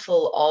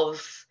mindful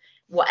of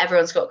what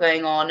everyone's got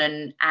going on,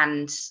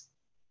 and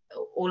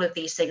all of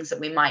these things that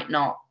we might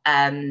not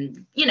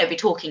be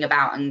talking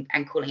about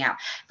and calling out.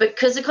 But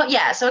because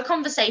so a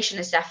conversation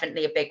is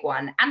definitely a big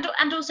one,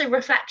 and also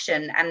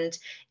reflection. And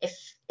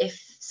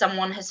if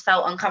someone has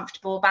felt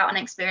uncomfortable about an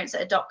experience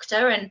at a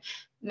doctor, and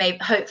maybe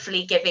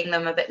hopefully giving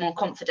them a bit more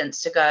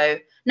confidence to go,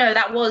 no,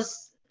 that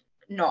was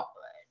not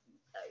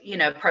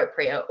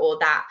appropriate, or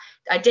that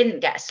I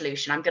didn't get a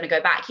solution, I'm going to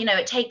go back.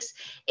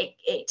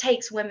 It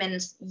takes women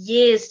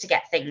years to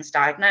get things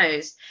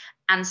diagnosed,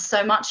 and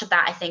so much of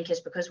that, I think, is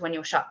because when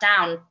you're shut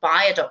down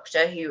by a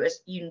doctor who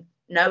is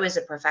is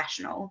a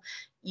professional,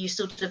 you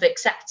sort of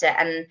accept it.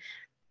 And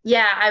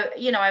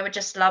I would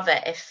just love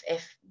it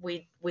if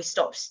we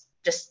stopped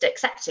just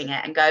accepting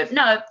it and go,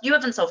 no, you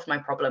haven't solved my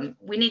problem,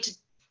 we need to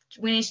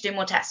do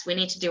more tests, we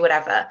need to do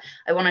whatever,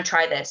 I want to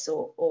try this,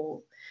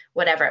 or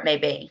whatever it may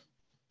be.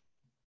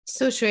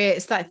 So true.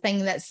 It's that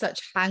thing that's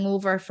such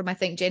hangover from, I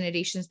think,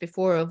 generations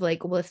before, of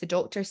like, well, if the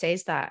doctor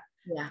says that,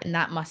 then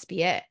that must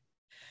be it.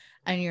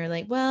 And you're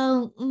like,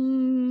 well,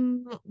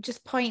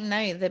 just pointing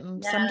out that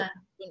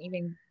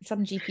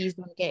some GPs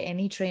don't get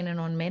any training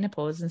on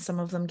menopause, and some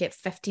of them get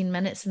 15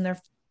 minutes in their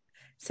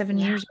 7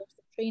 years of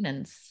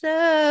training.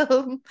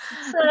 So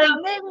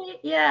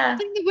maybe, I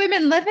think the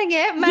women living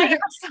it might have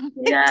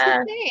something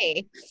to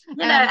say.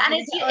 And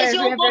it's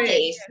your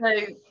body.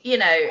 So,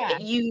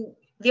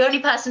 the only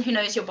person who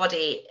knows your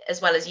body as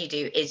well as you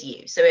do is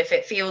you. So if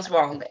it feels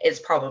wrong,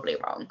 it's probably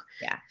wrong.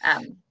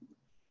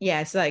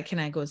 Yeah. So that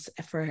kind of goes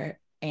for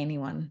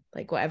anyone,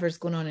 like whatever's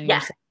going on in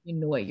yourself, you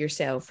know it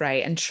yourself,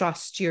 right? And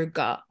trust your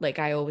gut. Like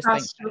I always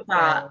trust think your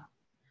gut.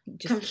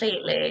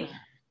 Completely.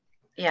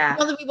 Yeah.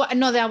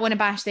 Not that I want to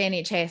bash the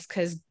NHS,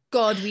 because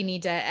God, we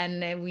need it,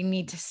 and we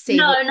need to save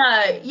and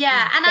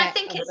I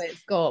think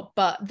it's got,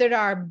 but there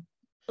are,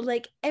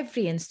 like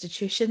every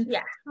institution,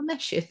 some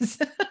issues.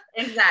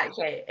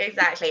 Exactly.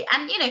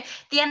 And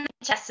the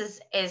NHS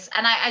is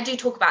and I do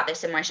talk about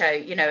this in my show,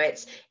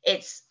 it's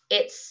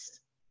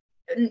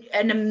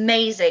an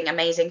amazing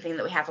thing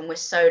that we have, and we're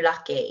so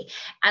lucky.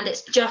 And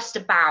it's just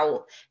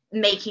about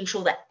making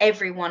sure that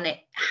everyone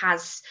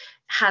has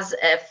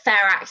a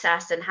fair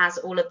access and has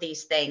all of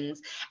these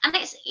things. And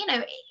it's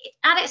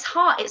at its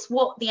heart, it's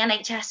what the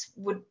NHS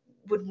would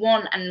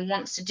want and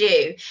wants to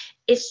do.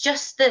 It's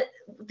just that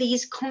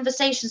these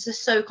conversations are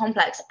so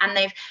complex,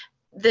 and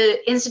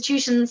the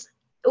institutions,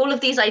 all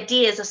of these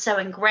ideas are so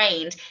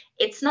ingrained.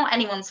 It's not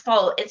anyone's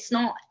fault. It's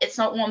not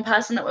one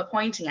person that we're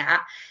pointing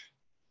at,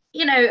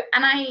 and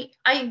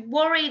I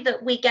worry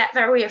that we get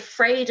very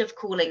afraid of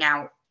calling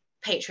out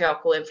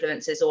patriarchal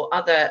influences or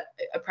other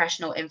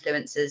oppressional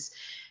influences,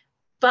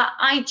 but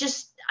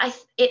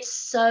it's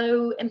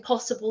so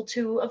impossible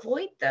to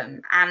avoid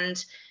them.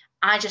 And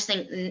I just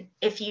think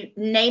if you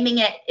naming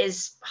it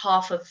is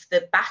half of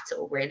the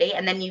battle, really,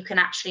 and then you can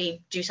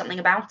actually do something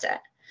about it.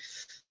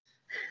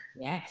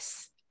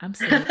 Yes,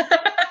 absolutely.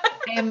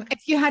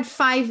 If you had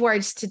 5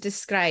 words to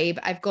describe,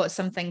 I've got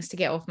some things to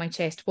get off my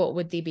chest, what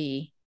would they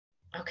be?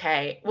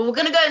 Okay, well, we're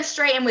going to go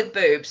straight in with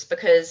boobs,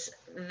 because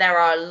there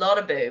are a lot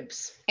of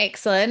boobs.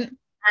 Excellent.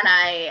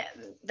 And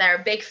they're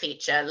a big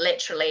feature,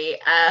 literally.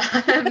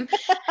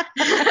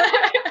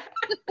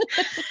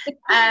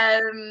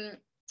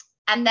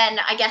 And then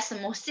I guess the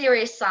more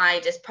serious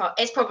side is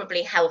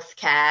probably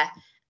healthcare.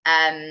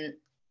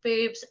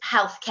 Boobs,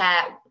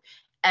 healthcare.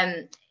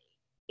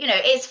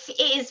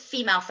 It is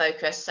female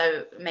focused,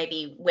 so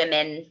maybe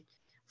women,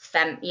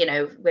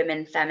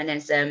 women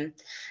feminism.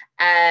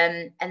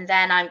 And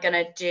then I'm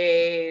gonna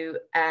do.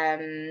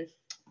 Don't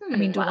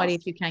worry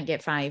if you can't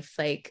get 5.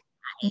 Like.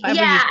 I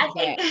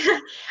think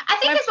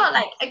as well,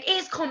 like, it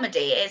is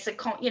comedy. It's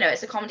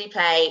a comedy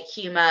play,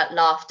 humor,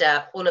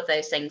 laughter, all of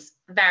those things,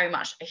 very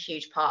much a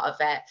huge part of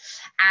it.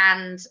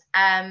 And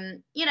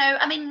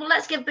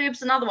let's give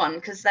boobs another one,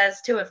 because there's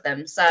 2 of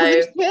them. So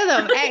there's 2 of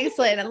them.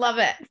 Excellent. I love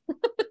it.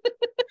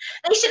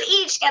 They should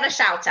each get a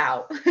shout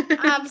out.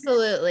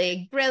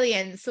 Absolutely.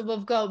 Brilliant. So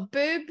we've got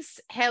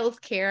boobs,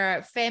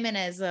 healthcare,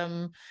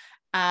 feminism,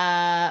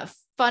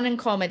 fun and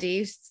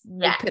comedy.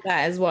 We'll put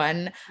that as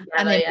one.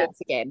 And then boobs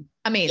again.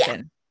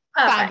 Amazing.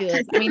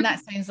 Fabulous.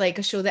 That sounds like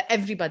a show that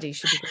everybody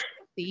should be going to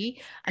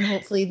see, and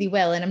hopefully they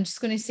will. And I'm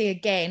just going to say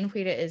again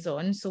where it is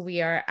on. So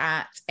we are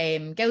at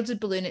Gilded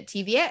Balloon at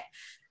TV8,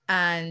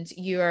 and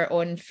you are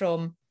on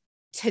from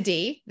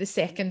today, the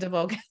 2nd of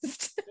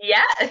August.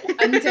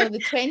 Until the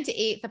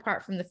 28th,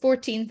 apart from the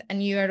 14th,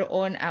 and you are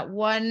on at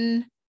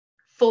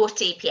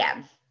 1:40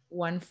 p.m.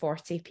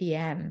 1:40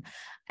 p.m.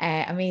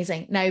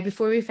 Amazing. Now,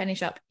 before we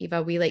finish up,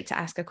 Eva, we like to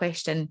ask a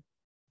question.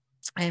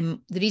 The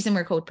reason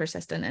we're called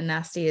Persistent and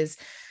Nasty is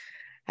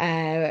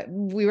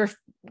we were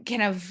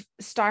kind of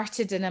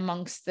started in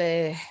amongst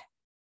the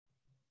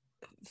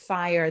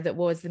fire that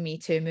was the Me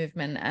Too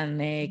movement, and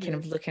kind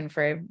of looking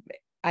for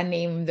a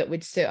name that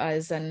would suit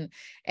us. And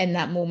in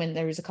that moment,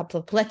 there was a couple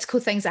of political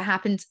things that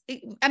happened,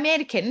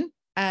 American,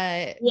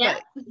 but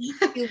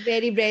feel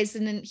very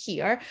resonant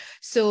here.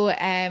 So,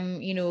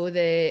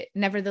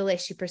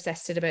 nevertheless, she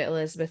persisted about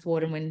Elizabeth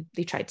Warren when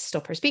they tried to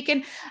stop her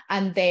speaking.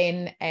 And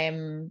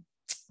then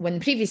when the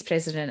previous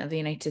president of the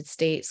United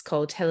States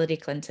called Hillary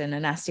Clinton a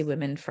nasty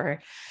woman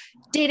for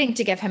daring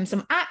to give him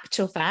some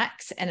actual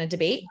facts in a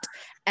debate.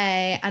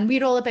 And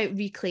we're all about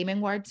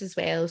reclaiming words as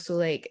well. So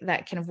like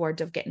that kind of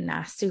word of getting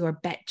nasty or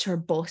bitch or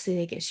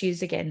bossy gets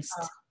used against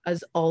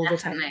us all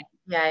definitely.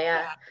 the time.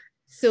 Yeah.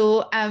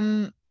 So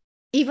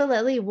Eva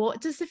Lilly,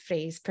 what does the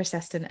phrase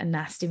persistent and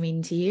nasty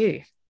mean to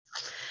you?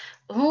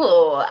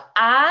 Oh,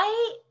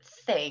 I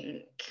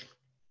think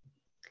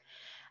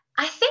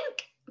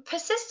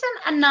persistent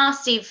and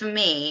nasty for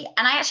me,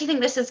 and I actually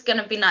think this is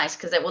going to be nice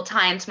because it will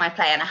tie into my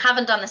play, and I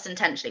haven't done this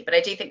intentionally, but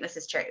I do think this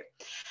is true.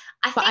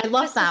 I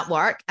love that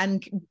work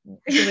and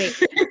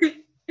great.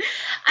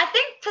 I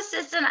think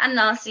persistent and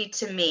nasty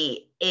to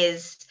me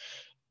is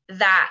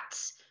that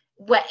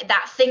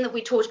thing that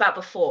we talked about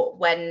before,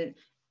 when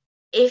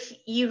if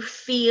you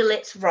feel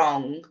it's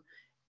wrong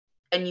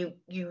and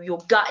your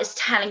gut is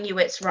telling you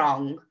it's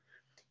wrong,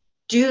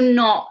 do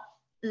not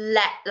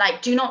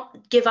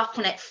give up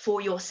on it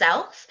for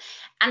yourself.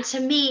 And to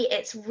me,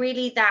 it's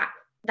really that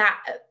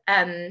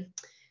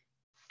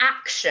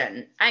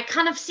action. I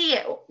kind of see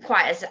it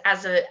quite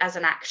as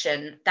an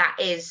action that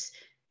is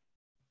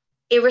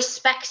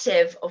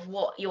irrespective of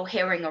what you're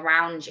hearing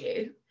around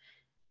you,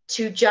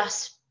 to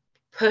just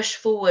push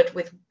forward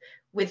with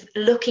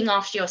looking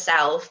after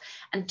yourself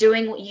and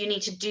doing what you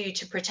need to do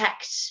to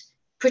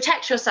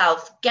protect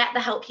yourself, get the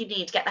help you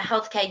need, get the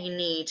healthcare you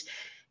need,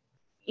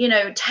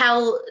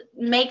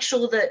 make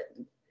sure that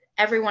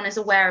everyone is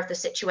aware of the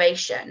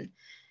situation,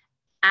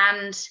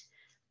 and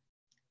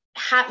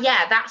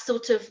that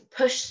sort of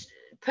push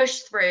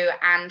through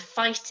and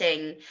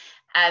fighting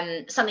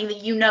something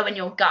that in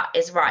your gut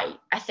is right.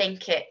 I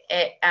think it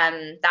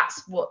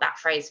that's what that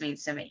phrase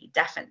means to me,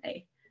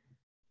 definitely.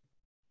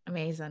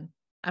 Amazing.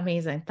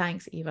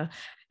 Thanks, Eva.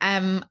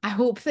 I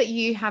hope that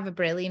you have a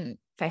brilliant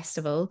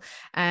festival.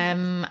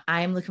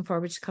 I'm looking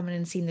forward to coming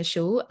and seeing the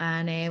show,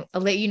 and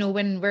I'll let you know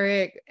when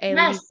we're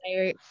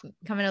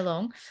coming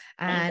along,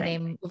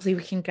 and hopefully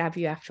we can grab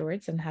you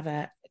afterwards and have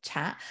a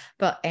chat.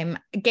 But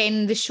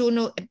again, the show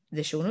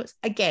notes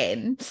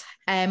again,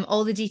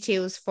 all the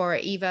details for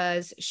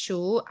Eva's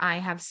show, I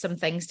have some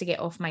things to get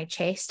off my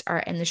chest, are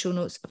in the show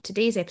notes of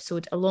today's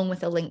episode, along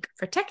with a link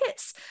for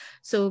tickets,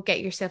 so get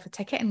yourself a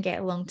ticket and get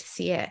along to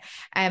see it.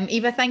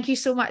 Eva, thank you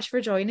so much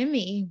for joining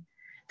me.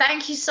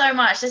 Thank you so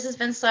much. This has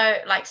been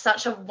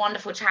such a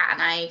wonderful chat,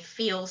 and I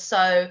feel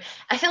so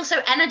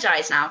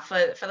energized now for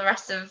the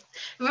rest of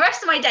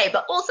my day,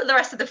 but also the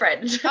rest of the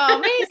Fringe. Oh,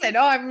 amazing.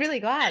 Oh, I'm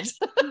really glad.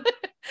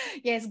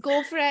 Yes,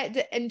 go for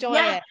it, enjoy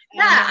it.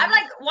 I'm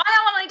like, why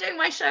aren't I doing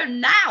my show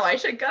now? I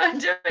should go and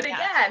do it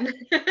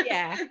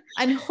again.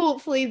 And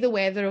hopefully the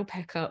weather will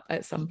pick up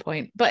at some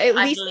point, but at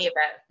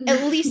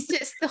least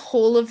it's the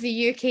whole of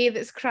the UK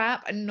that's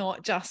crap and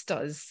not just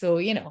us, so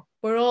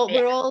we're all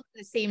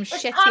the same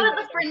shitty. It's part of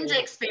the Fringe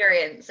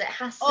experience. It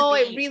has to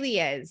be. It really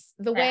is.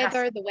 The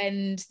weather, the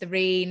wind, the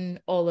rain,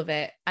 all of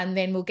it. And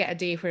then we'll get a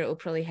day where it'll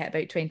probably hit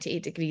about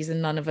 28 degrees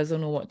and none of us will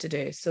know what to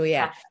do. So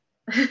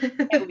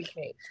it'll be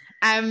great.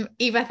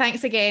 Eva,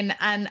 thanks again.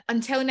 And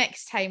until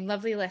next time,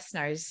 lovely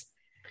listeners,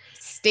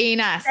 stay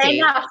nasty.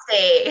 Stay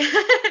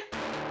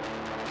nasty.